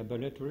the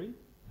ambulatory,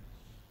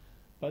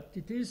 but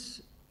it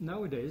is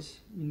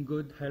nowadays in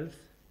good health.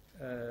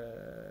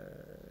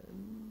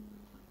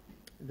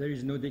 There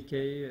is no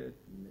decay,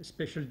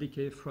 special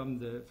decay from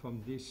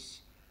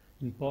this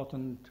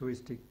important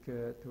touristic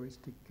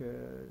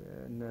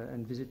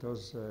and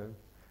visitors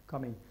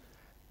coming.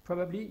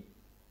 Probably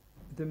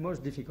the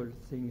most difficult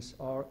things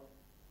are,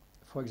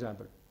 for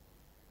example,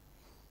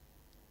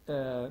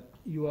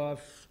 you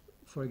have,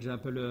 for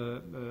example,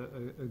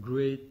 a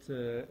great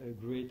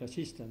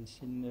assistance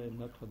in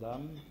Notre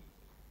Dame,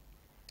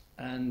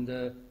 and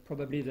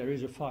probably there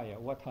is a fire.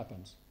 What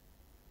happens?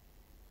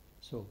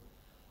 So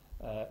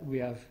we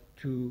have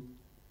to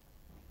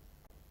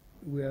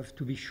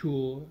be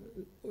sure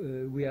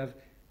we have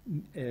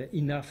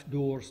enough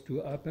doors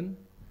to open,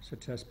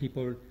 such as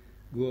people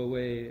go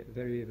away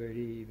very,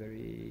 very,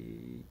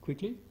 very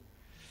quickly.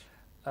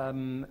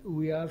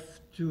 We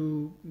have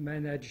to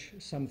manage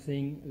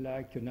something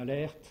like an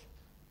alert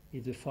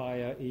if the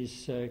fire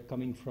is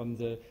coming from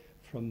the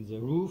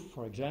roof,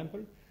 for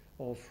example,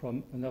 or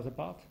from another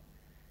part.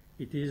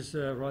 It is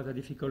rather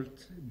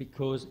difficult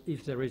because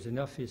if there is an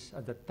office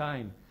at that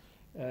time,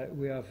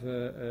 we have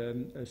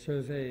a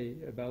survey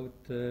about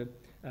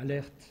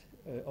alert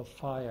of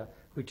fire,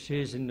 which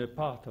is in the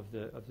part of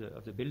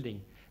the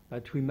building,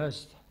 but we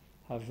must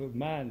have a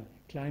man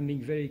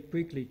climbing very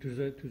quickly to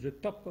the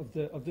top of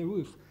the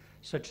roof,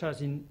 such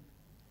as in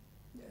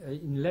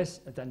less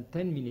than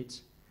 10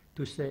 minutes,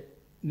 to say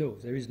no,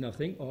 there is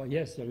nothing, or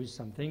yes, there is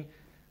something,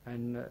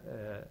 and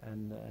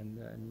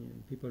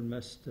people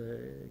must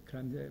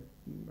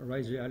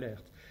raise the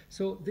alert.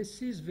 So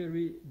this is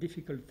very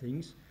difficult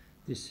things.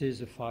 This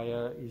is a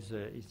fire is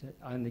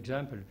an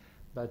example,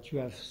 but you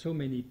have so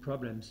many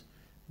problems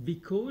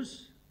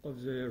because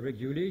of the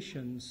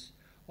regulations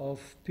of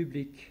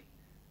public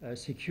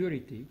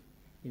security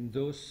in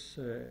those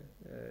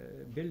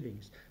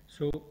buildings.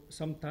 So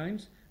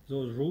sometimes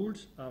those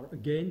rules are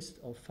against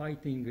or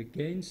fighting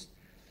against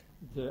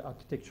the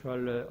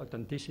architectural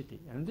authenticity,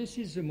 and this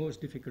is the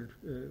most difficult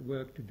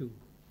work to do,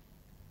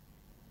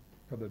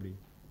 probably.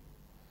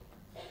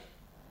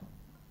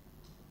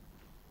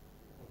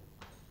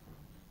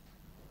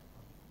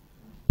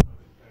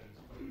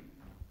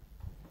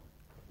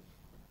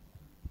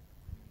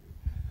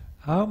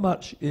 How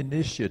much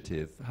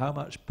initiative, how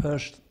much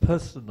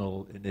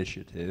personal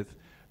initiative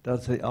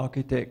does the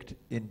architect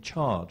in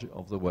charge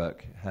of the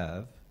work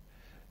have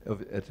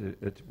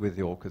with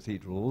your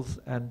cathedrals?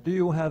 And do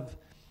you have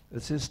a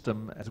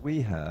system, as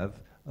we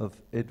have, of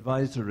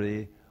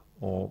advisory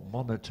or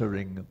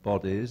monitoring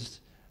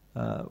bodies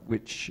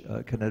which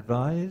can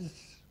advise?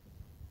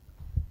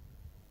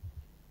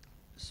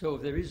 So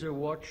there is a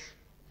watch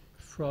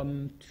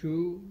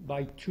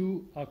by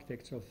two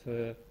architects of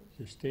the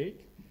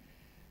state.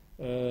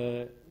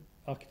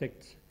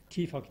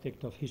 Chief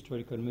architect of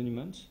historical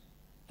monuments,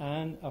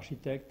 and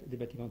architect des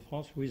Bâtiments de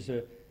France, who is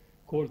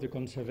called the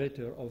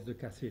conservator of the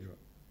cathedral.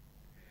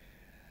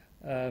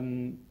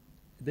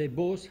 They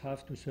both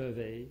have to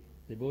survey,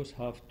 they both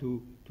have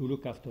to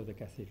look after the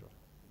cathedral.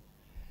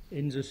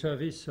 In the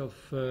service of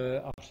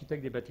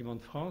architect des Bâtiments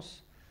de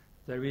France,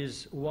 there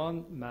is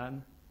one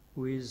man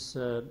who is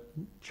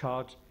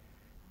charged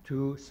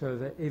to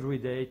survey every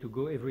day, to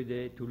go every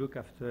day to look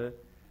after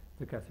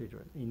the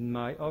cathedral. In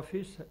my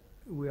office,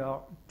 we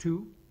are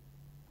two.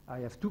 I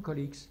have two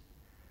colleagues,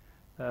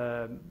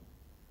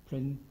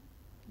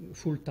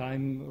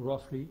 full-time,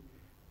 roughly,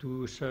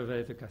 to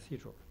survey the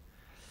cathedral.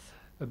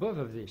 Above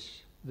of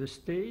this, the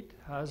state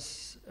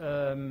has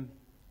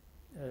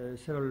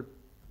several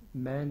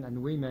men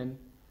and women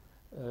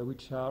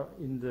which are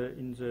in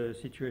the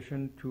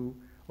situation to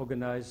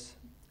organize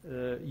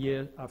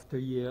year after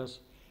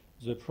years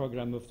the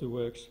program of the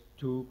works,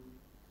 to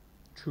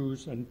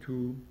choose and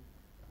to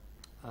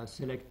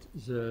select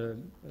the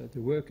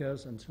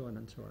workers and so on,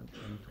 and to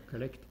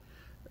collect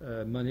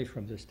money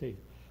from the state.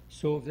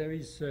 So there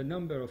is a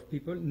number of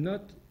people,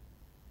 not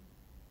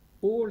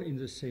all in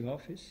the same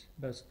office,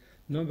 but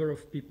number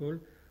of people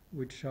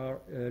which are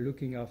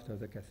looking after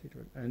the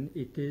cathedral. And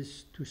it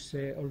is to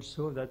say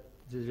also that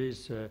there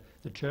is the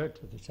church,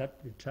 the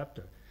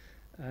chapter,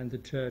 and the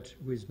church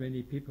with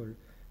many people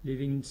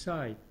living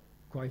inside,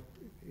 quite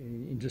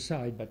in the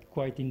side, but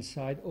quite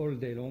inside all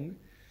day long.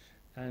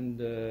 And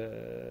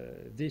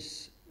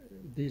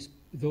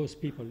those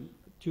people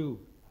too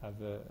have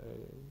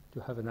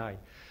to have an eye.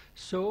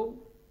 So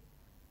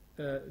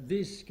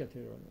this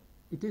cathedral,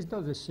 it is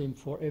not the same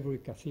for every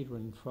cathedral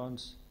in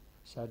France,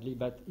 sadly,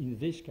 but in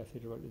this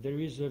cathedral there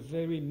is a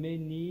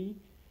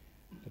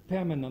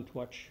permanent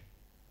watch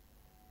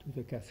to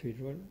the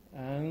cathedral,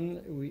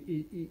 and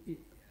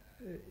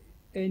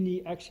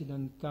any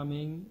accident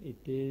coming,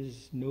 it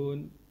is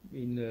known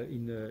in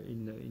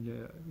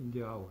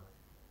the hour.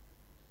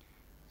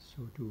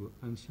 So to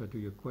answer to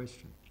your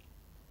question.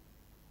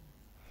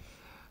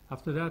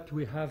 After that,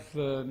 we have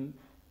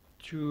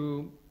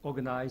to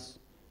organize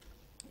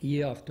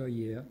year after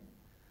year,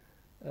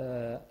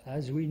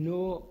 as we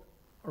know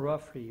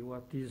roughly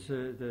what is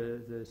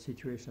the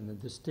situation and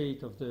the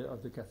state of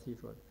the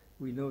cathedral.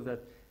 We know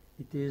that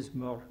it is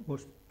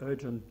most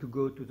urgent to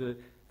go to the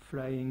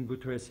flying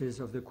buttresses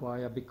of the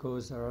choir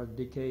because there are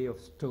decay of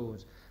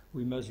stones.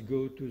 We must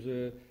go to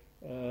the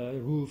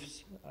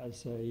roofs,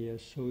 as I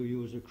show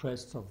you the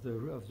crests of the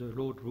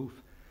road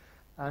roof,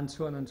 and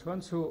so on and so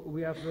on. So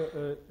we have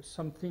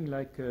something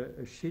like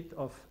a sheet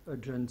of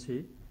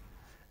urgency,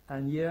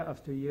 and year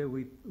after year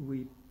we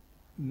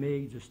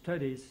make the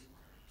studies,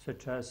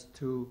 such as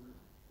to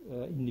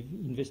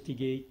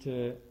investigate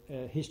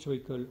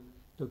historical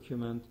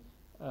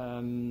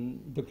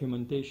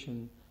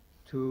documentation,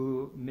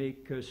 to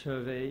make a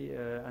survey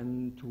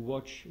and to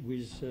watch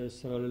with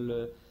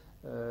several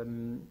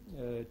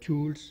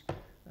tools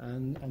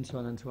and so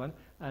on and so on,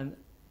 and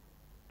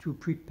to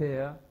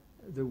prepare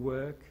the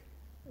work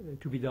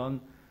to be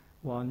done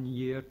 1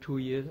 year, 2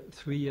 years,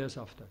 3 years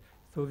after.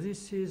 So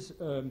this is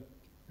a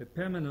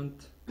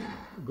permanent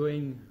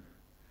going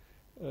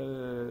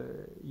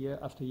year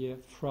after year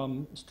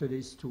from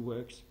studies to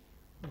works,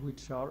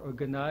 which are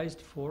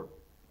organized for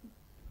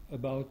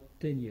about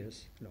 10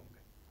 years long.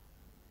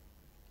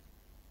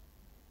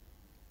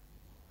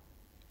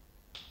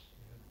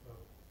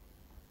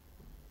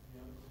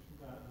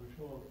 I'm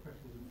sure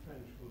questions in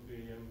French will be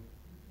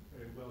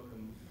very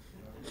welcome.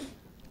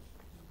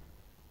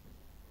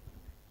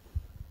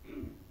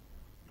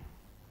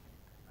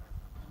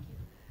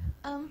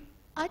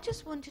 I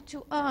just wanted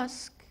to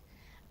ask,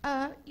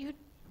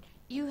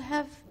 you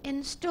have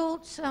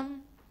installed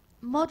some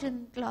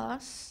modern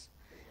glass,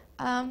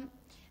 and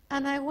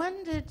I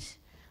wondered,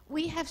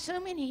 we have so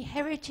many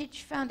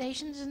heritage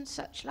foundations and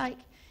such like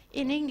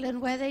in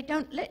England where they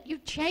don't let you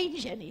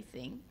change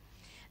anything.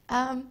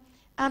 And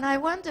I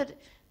wondered,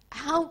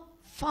 how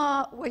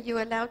far were you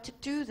allowed to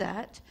do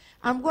that,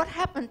 and what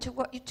happened to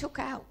what you took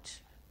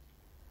out?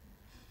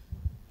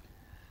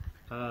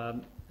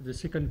 The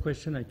second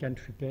question I can't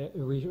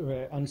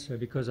answer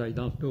because I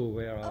don't know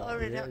where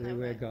they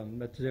were gone.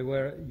 But they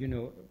were,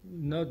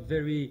 not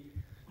very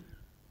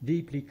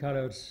deeply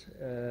colored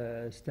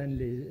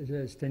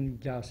stained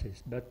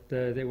glasses, but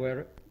they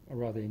were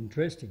rather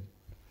interesting.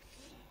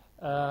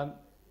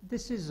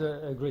 This is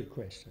a great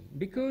question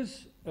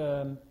because,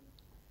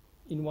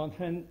 in one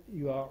hand,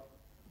 you are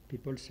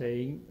people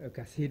saying a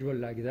cathedral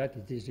like that,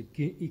 it is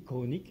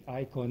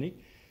iconic,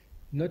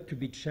 not to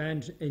be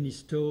changed any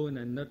stone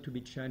and not to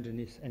be changed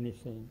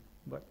anything.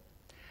 But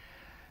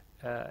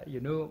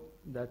you know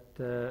that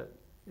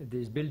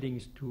these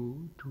buildings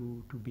to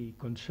be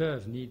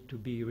conserved need to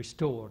be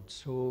restored.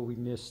 So we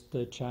must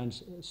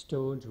change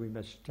stones, we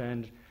must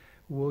change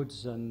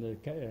woods and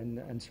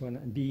so on,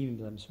 and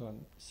beams and so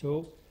on.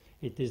 So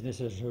it is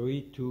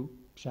necessary to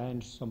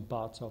change some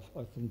parts of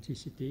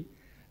authenticity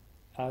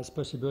as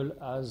possible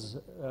as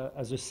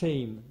the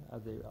same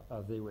as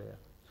they were.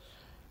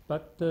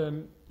 But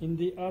in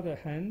the other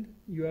hand,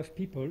 you have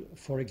people,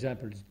 for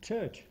example, the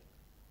church,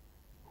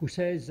 who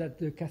says that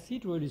the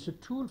cathedral is a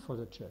tool for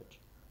the church.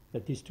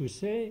 That is to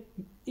say,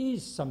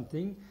 is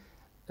something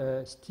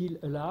still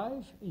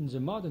alive in the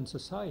modern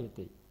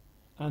society,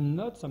 and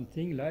not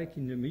something like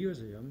in the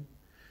museum.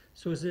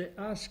 So they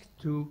asked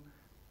to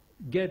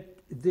get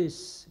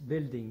this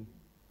building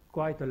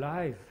quite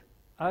alive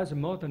as a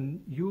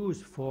modern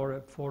use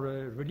for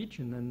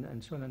religion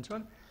and so on and so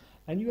on.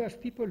 And you have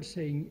people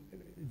saying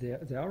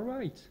they are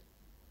right.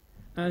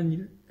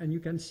 And you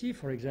can see,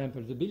 for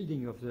example, the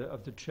building of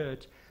the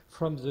church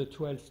from the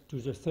 12th to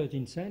the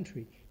 13th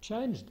century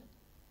changed.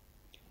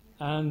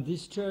 And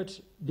this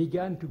church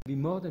began to be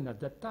modern at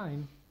that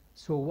time,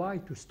 so why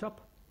to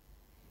stop?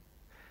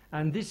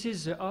 And this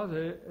is the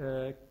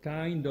other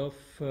kind of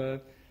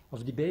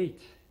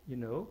debate,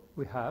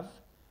 we have.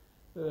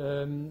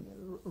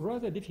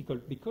 Rather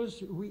difficult,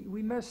 because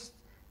we must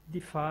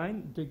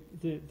define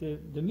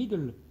the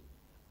middle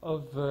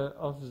of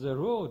the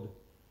road,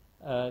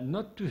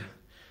 not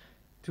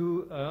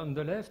too on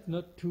the left,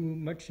 not too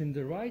much in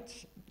the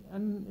right.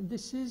 And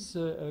this is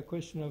a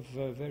question of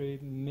very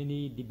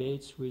many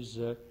debates with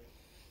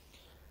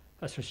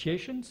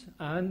associations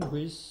and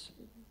with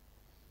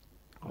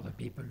other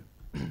people.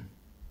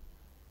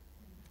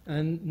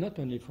 And not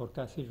only for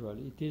cathedral,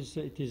 it is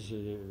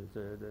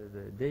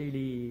the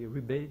daily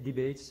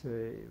debates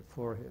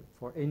for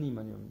any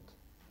monument.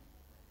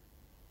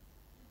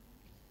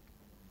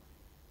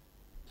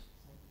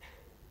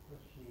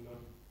 Question in the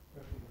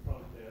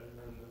front there, and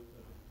then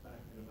the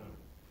back in a moment.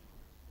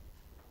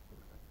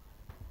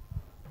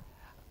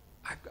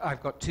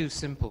 I've got two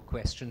simple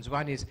questions.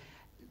 One is,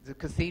 the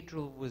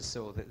cathedral was,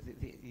 or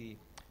the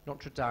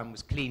Notre Dame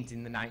was cleaned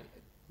in the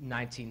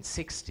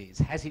 1960s.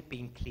 Has it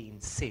been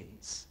cleaned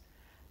since?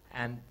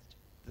 And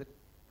the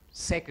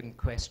second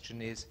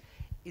question is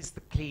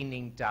the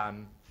cleaning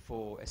done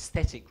for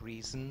aesthetic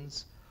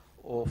reasons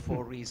or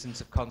for reasons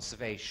of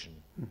conservation?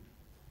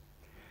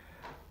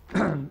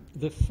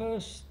 The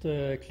first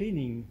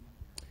cleaning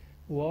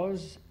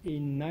was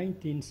in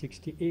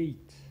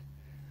 1968.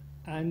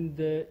 And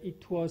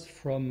it was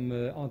from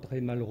André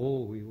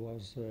Malraux, who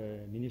was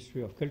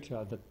Ministry of Culture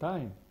at that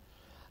time.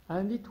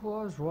 And it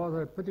was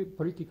rather a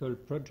political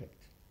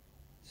project,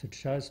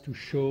 such as to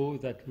show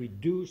that we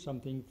do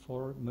something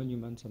for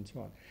monuments and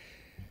so on.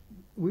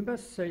 We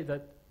must say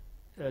that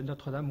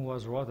Notre Dame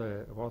was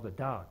rather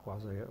dark,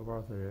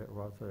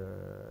 rather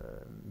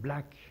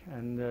black,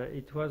 and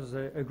it was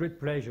a great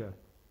pleasure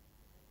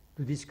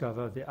to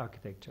discover the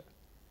architecture.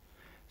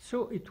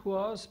 So it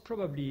was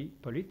probably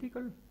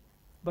political,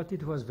 but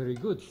it was very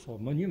good for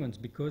monuments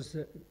because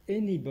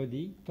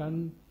anybody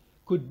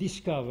could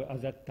discover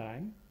at that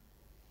time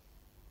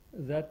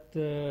that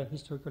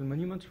historical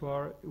monuments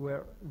were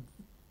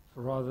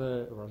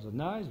rather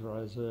nice,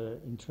 rather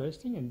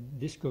interesting, and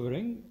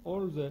discovering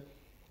all the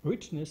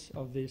richness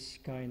of this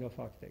kind of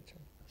architecture.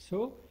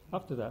 So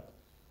after that,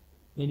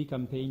 many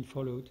campaigns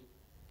followed,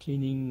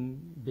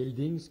 cleaning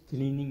buildings,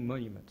 cleaning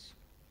monuments.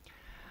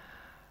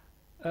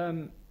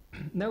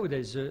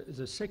 Nowadays,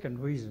 the second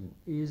reason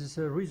is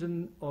a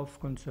reason of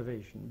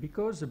conservation,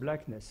 because the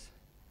blackness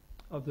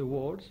of the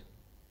walls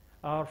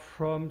are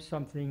from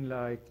something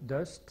like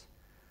dust,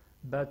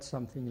 but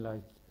something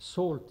like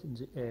salt in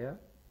the air,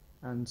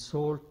 and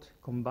salt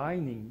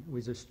combining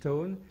with the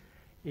stone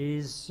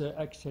is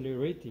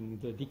accelerating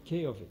the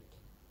decay of it.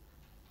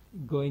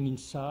 Going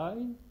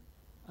inside,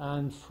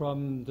 and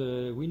from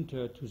the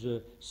winter to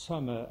the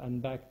summer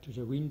and back to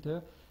the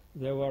winter,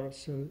 there were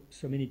so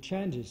many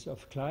changes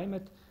of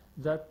climate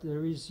that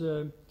there is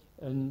a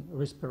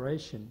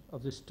respiration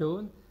of the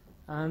stone,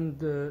 and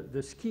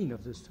the skin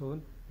of the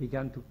stone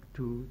began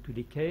to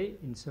decay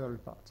in several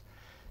parts.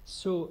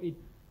 So it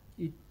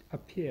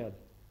appeared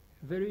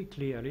very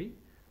clearly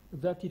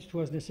that it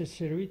was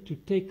necessary to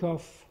take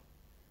off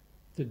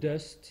the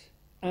dust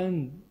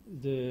and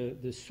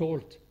the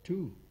salt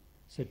too,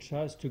 such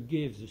as to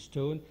give the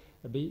stone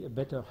a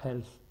better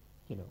health,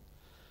 you know.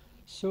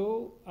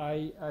 So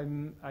I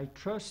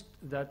trust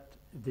that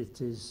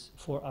this is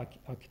for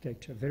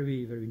architecture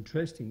very, very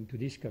interesting to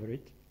discover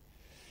it,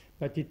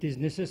 but it is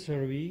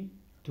necessary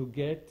to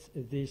get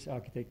this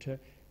architecture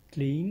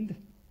cleaned,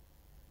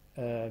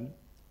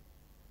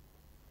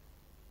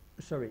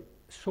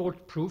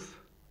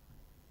 salt-proof,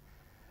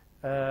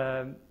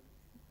 and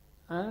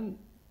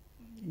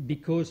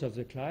because of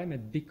the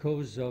climate,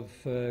 because of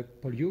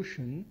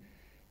pollution,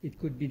 it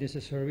could be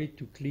necessary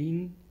to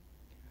clean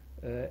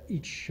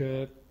each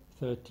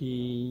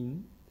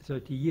 30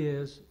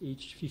 years,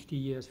 each 50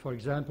 years. For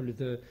example,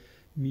 the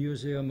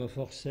Museum of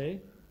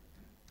Orsay,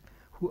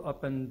 who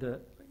opened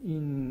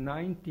in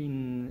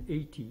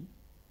 1980,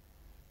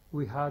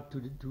 we had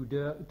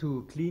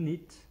to clean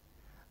it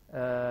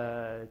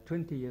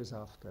 20 years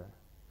after.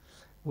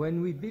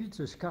 When we built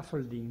the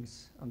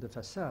scaffoldings on the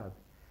facade,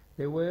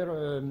 there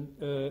were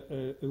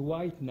a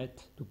white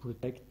net to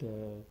protect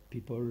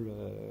people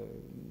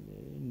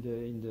in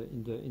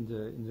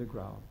the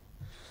ground.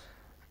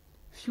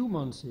 Few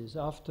months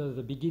after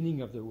the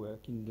beginning of the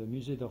work in the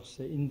Musée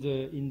d'Orsay, in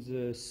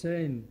the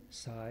Seine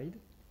side,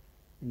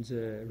 in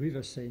the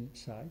River Seine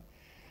side,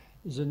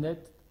 the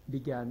net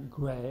began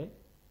grey.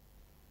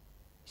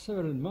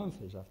 Several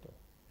months after,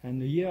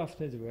 and a year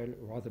after, they were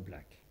rather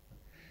black.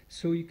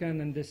 So you can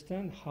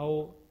understand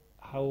how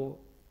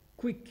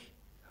quick,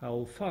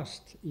 how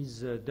fast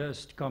is the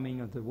dust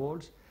coming on the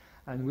walls,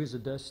 and with the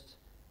dust,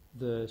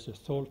 the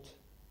salt,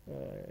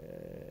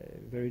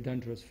 very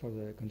dangerous for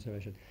the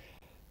conservation.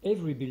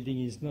 Every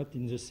building is not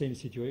in the same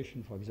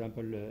situation. For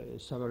example,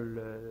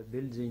 several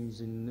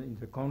buildings in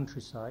the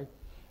countryside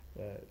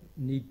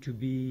need to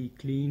be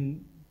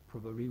cleaned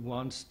probably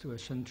once to a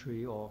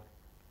century or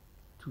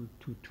to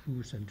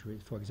 2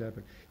 centuries, for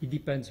example. It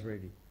depends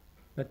really,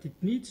 but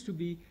it needs to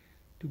be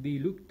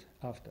looked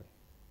after.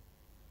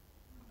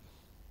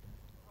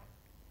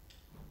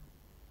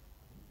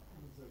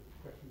 There's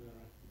a question there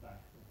at the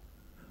back.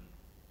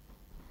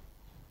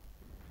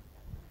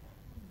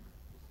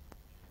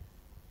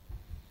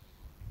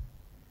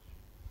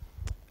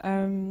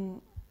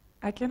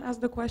 I can ask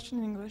the question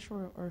in English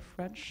or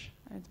French.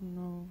 I don't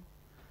know.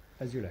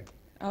 As you like.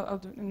 I'll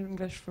do it in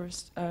English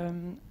first.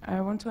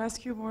 I want to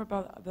ask you more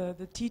about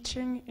the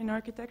teaching in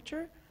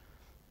architecture.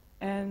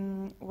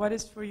 And what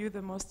is for you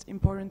the most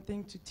important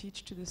thing to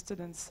teach to the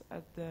students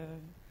at the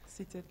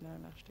Cité de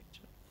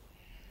l'Architecture?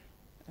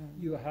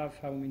 You have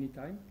how many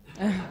time?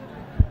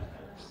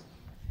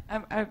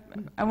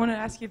 I want to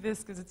ask you this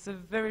because it's a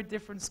very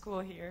different school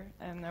here,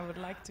 and I would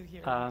like to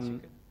hear what you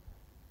could.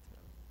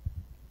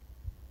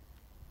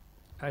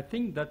 I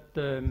think that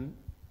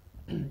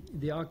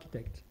the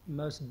architect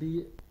must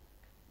be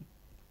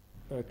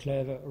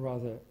clever,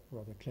 rather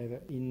clever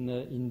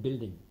in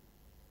building.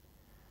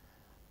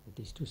 It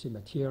is to say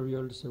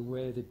materials, the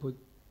way they put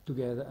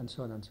together, and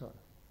so on and so on.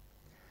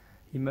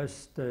 He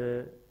must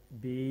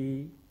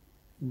be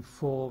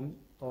informed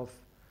of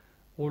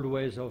all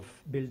ways of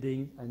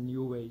building and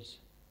new ways.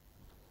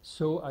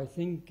 So I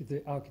think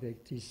the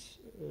architect is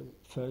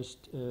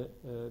first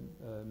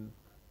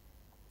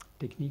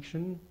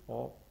technician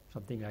or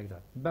something like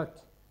that.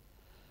 But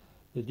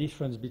the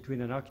difference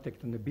between an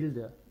architect and a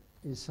builder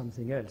is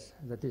something else.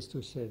 That is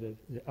to say that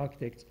the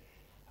architects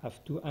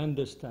have to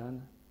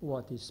understand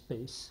what is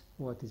space,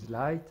 what is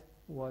light,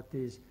 what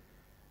is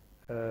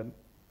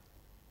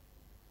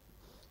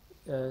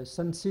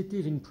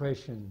sensitive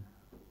impression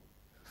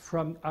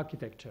from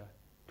architecture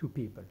to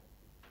people,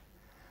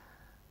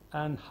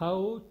 and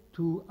how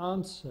to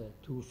answer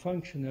to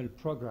functional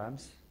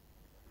programs,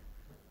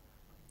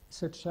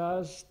 such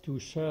as to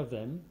share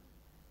them,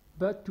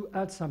 but to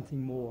add something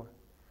more,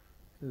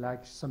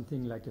 like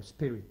something like a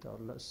spirit,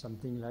 or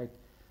something like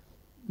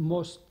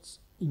most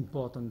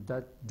important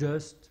that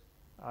just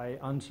I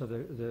answer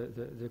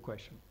the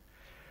question.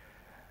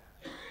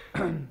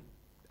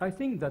 I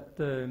think that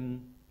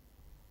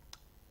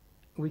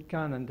we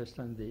can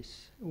understand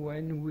this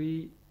when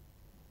we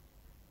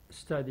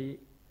study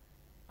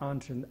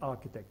ancient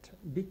architecture,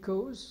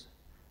 because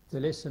the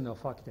lesson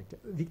of architecture.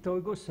 Victor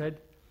Hugo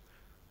said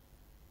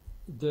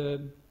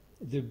the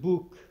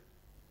book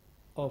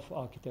of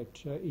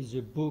architecture is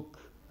a book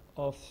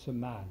of the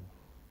man.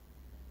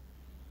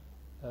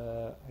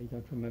 I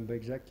don't remember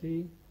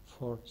exactly,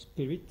 for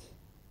spirit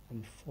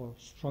and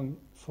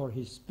for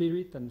his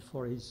spirit and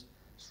for his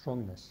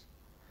strongness.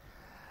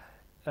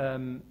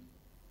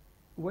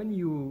 When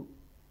you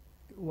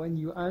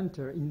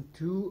enter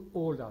into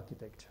old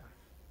architecture,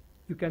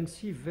 you can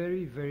see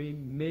very, very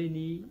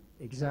many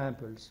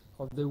examples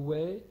of the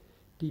way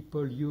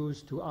people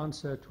used to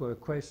answer to a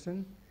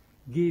question,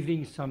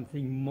 giving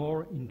something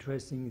more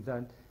interesting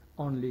than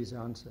only the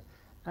answer.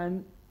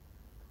 And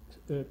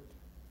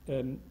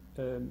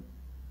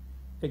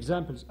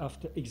examples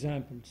after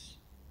examples,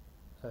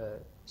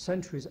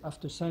 centuries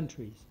after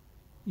centuries,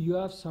 you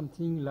have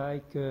something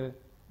like a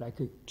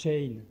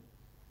chain,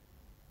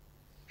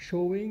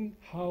 showing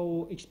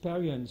how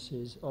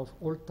experiences of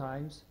all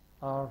times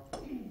are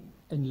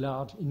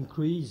enlarged,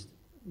 increased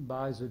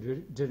by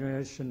the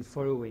generation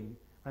following,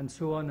 and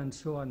so on and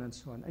so on and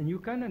so on. And you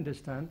can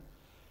understand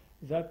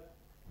that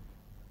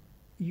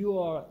you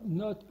are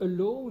not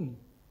alone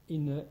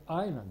in an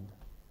island.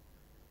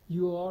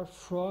 You are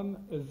from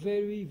a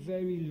very,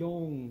 very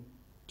long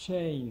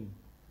chain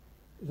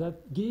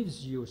that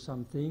gives you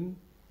something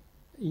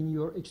in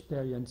your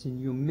experience, in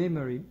your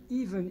memory,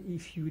 even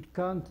if you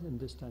can't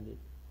understand it.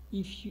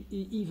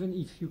 Even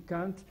if you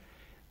can't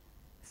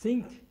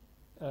think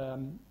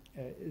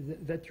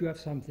that you have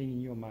something in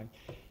your mind.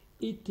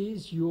 It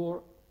is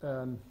your,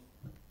 how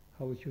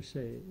would you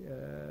say,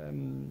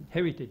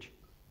 heritage.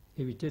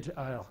 Heritage,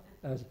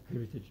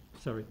 heritage,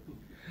 sorry,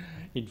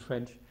 in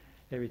French,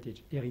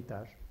 heritage,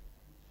 héritage.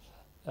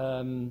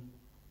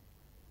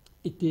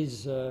 It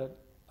is,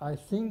 I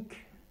think,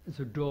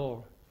 the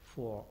door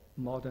for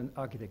modern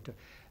architecture.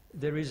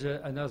 There is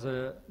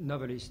another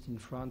novelist in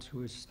France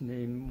whose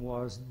name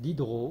was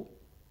Diderot.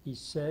 He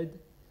said,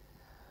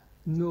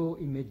 "No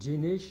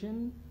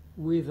imagination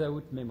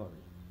without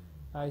memory."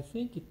 I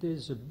think it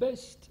is the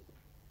best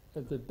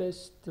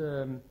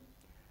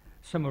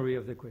summary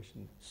of the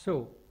question.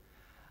 So,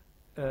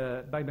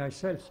 by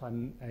myself,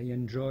 I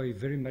enjoy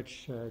very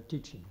much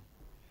teaching,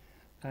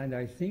 and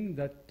I think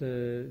that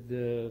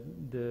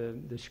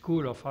the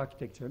School of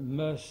Architecture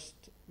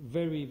must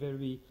very,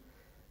 very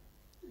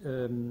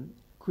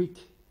quick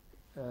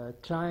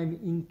climb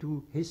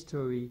into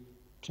history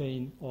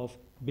chain of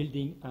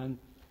building and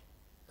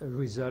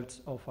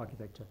results of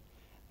architecture.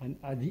 And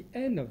at the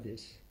end of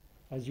this,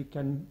 as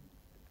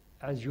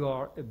you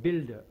are a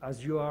builder,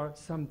 as you are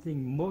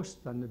something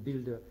most than a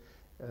builder,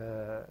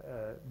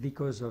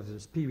 because of the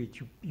spirit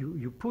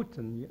you put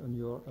on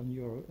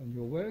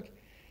your work,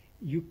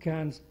 you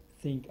can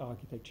think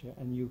architecture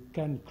and you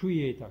can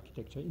create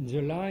architecture in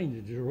the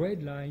line, the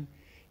red line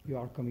you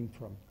are coming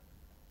from.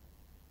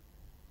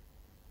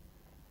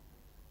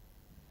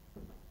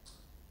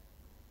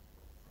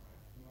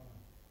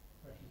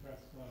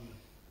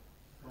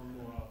 One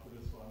more after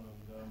this one,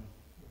 and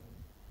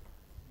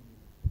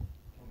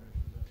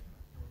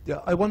yeah,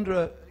 I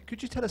wonder,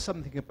 could you tell us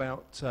something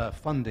about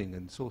funding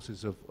and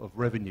sources of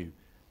revenue?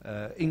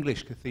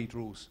 English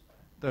cathedrals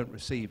don't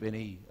receive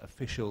any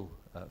official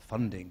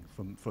funding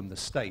from the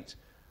state.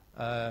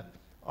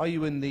 Are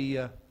you in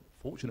the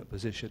fortunate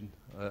position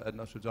at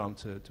Notre Dame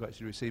to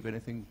actually receive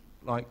anything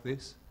like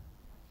this?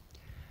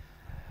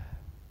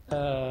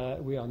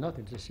 We are not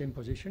in the same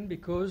position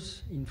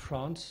because in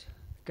France,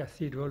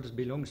 cathedrals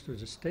belongs to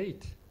the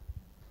state.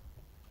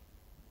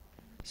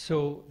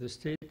 So the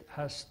state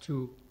has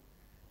to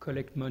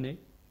collect money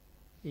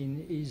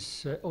in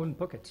his own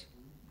pocket.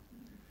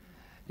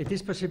 It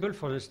is possible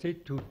for the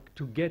state to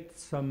get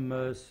some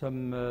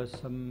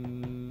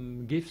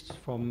gifts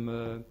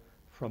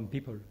from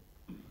people.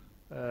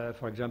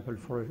 For example,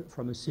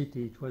 from a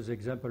city, it was the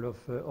example of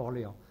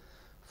Orléans.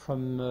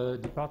 From a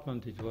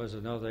department, it was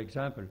another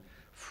example.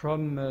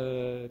 From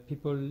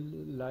people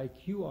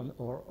like you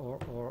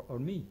or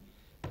me,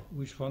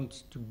 which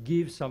want to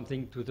give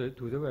something to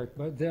the work,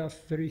 but there are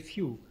very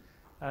few.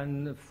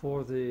 And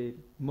for the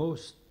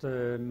most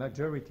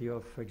majority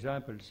of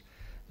examples,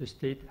 the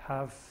state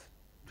have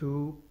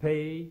to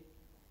pay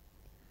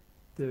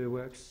the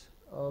works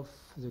of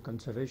the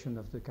conservation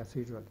of the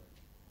cathedral,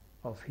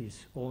 of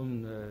his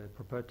own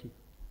property.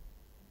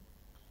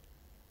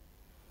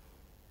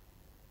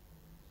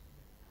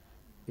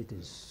 It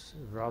is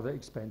rather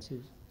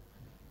expensive.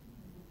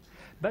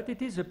 But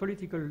it is a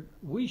political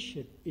wish,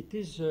 it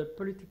is a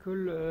political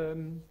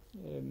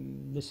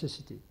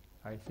necessity,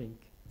 I think.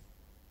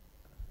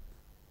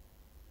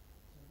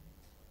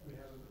 We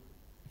have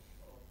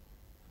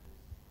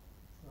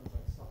sounds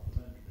like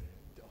supplementary.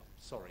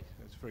 Sorry,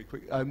 it's very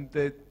quick.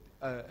 The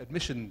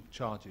admission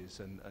charges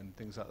and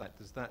things like that,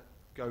 does that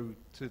go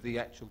to the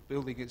actual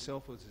building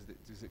itself, or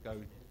does it go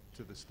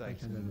to the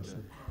state?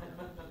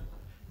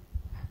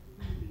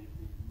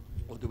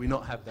 Or do we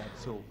not have that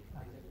at all?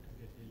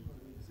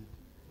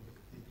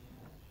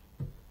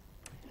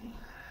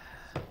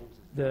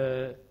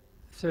 The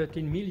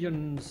 13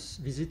 million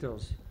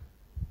visitors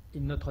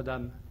in Notre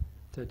Dame,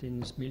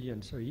 13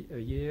 million a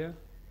year,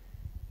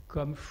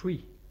 come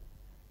free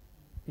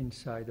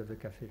inside of the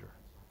cathedral.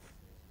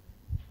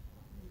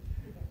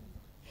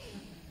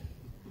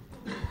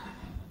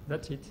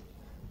 That's it.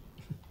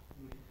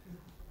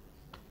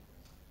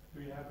 Do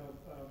we have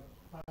a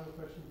final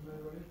question from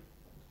anybody?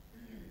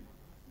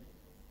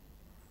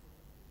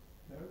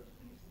 No?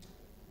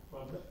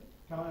 Well,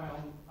 can I,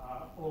 on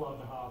all our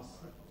behalf,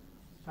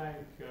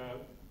 thank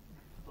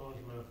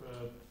Benjamin for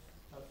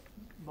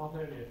not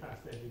only a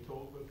fascinating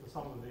talk, but for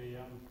some of the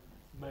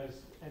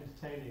most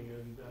entertaining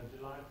and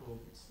delightful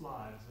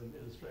slides and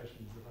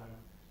illustrations that I've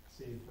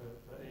seen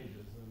for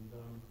ages. And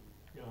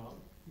you know,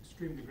 I'm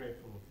extremely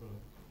grateful for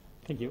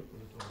Thank you.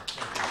 the talk.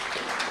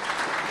 Thank you.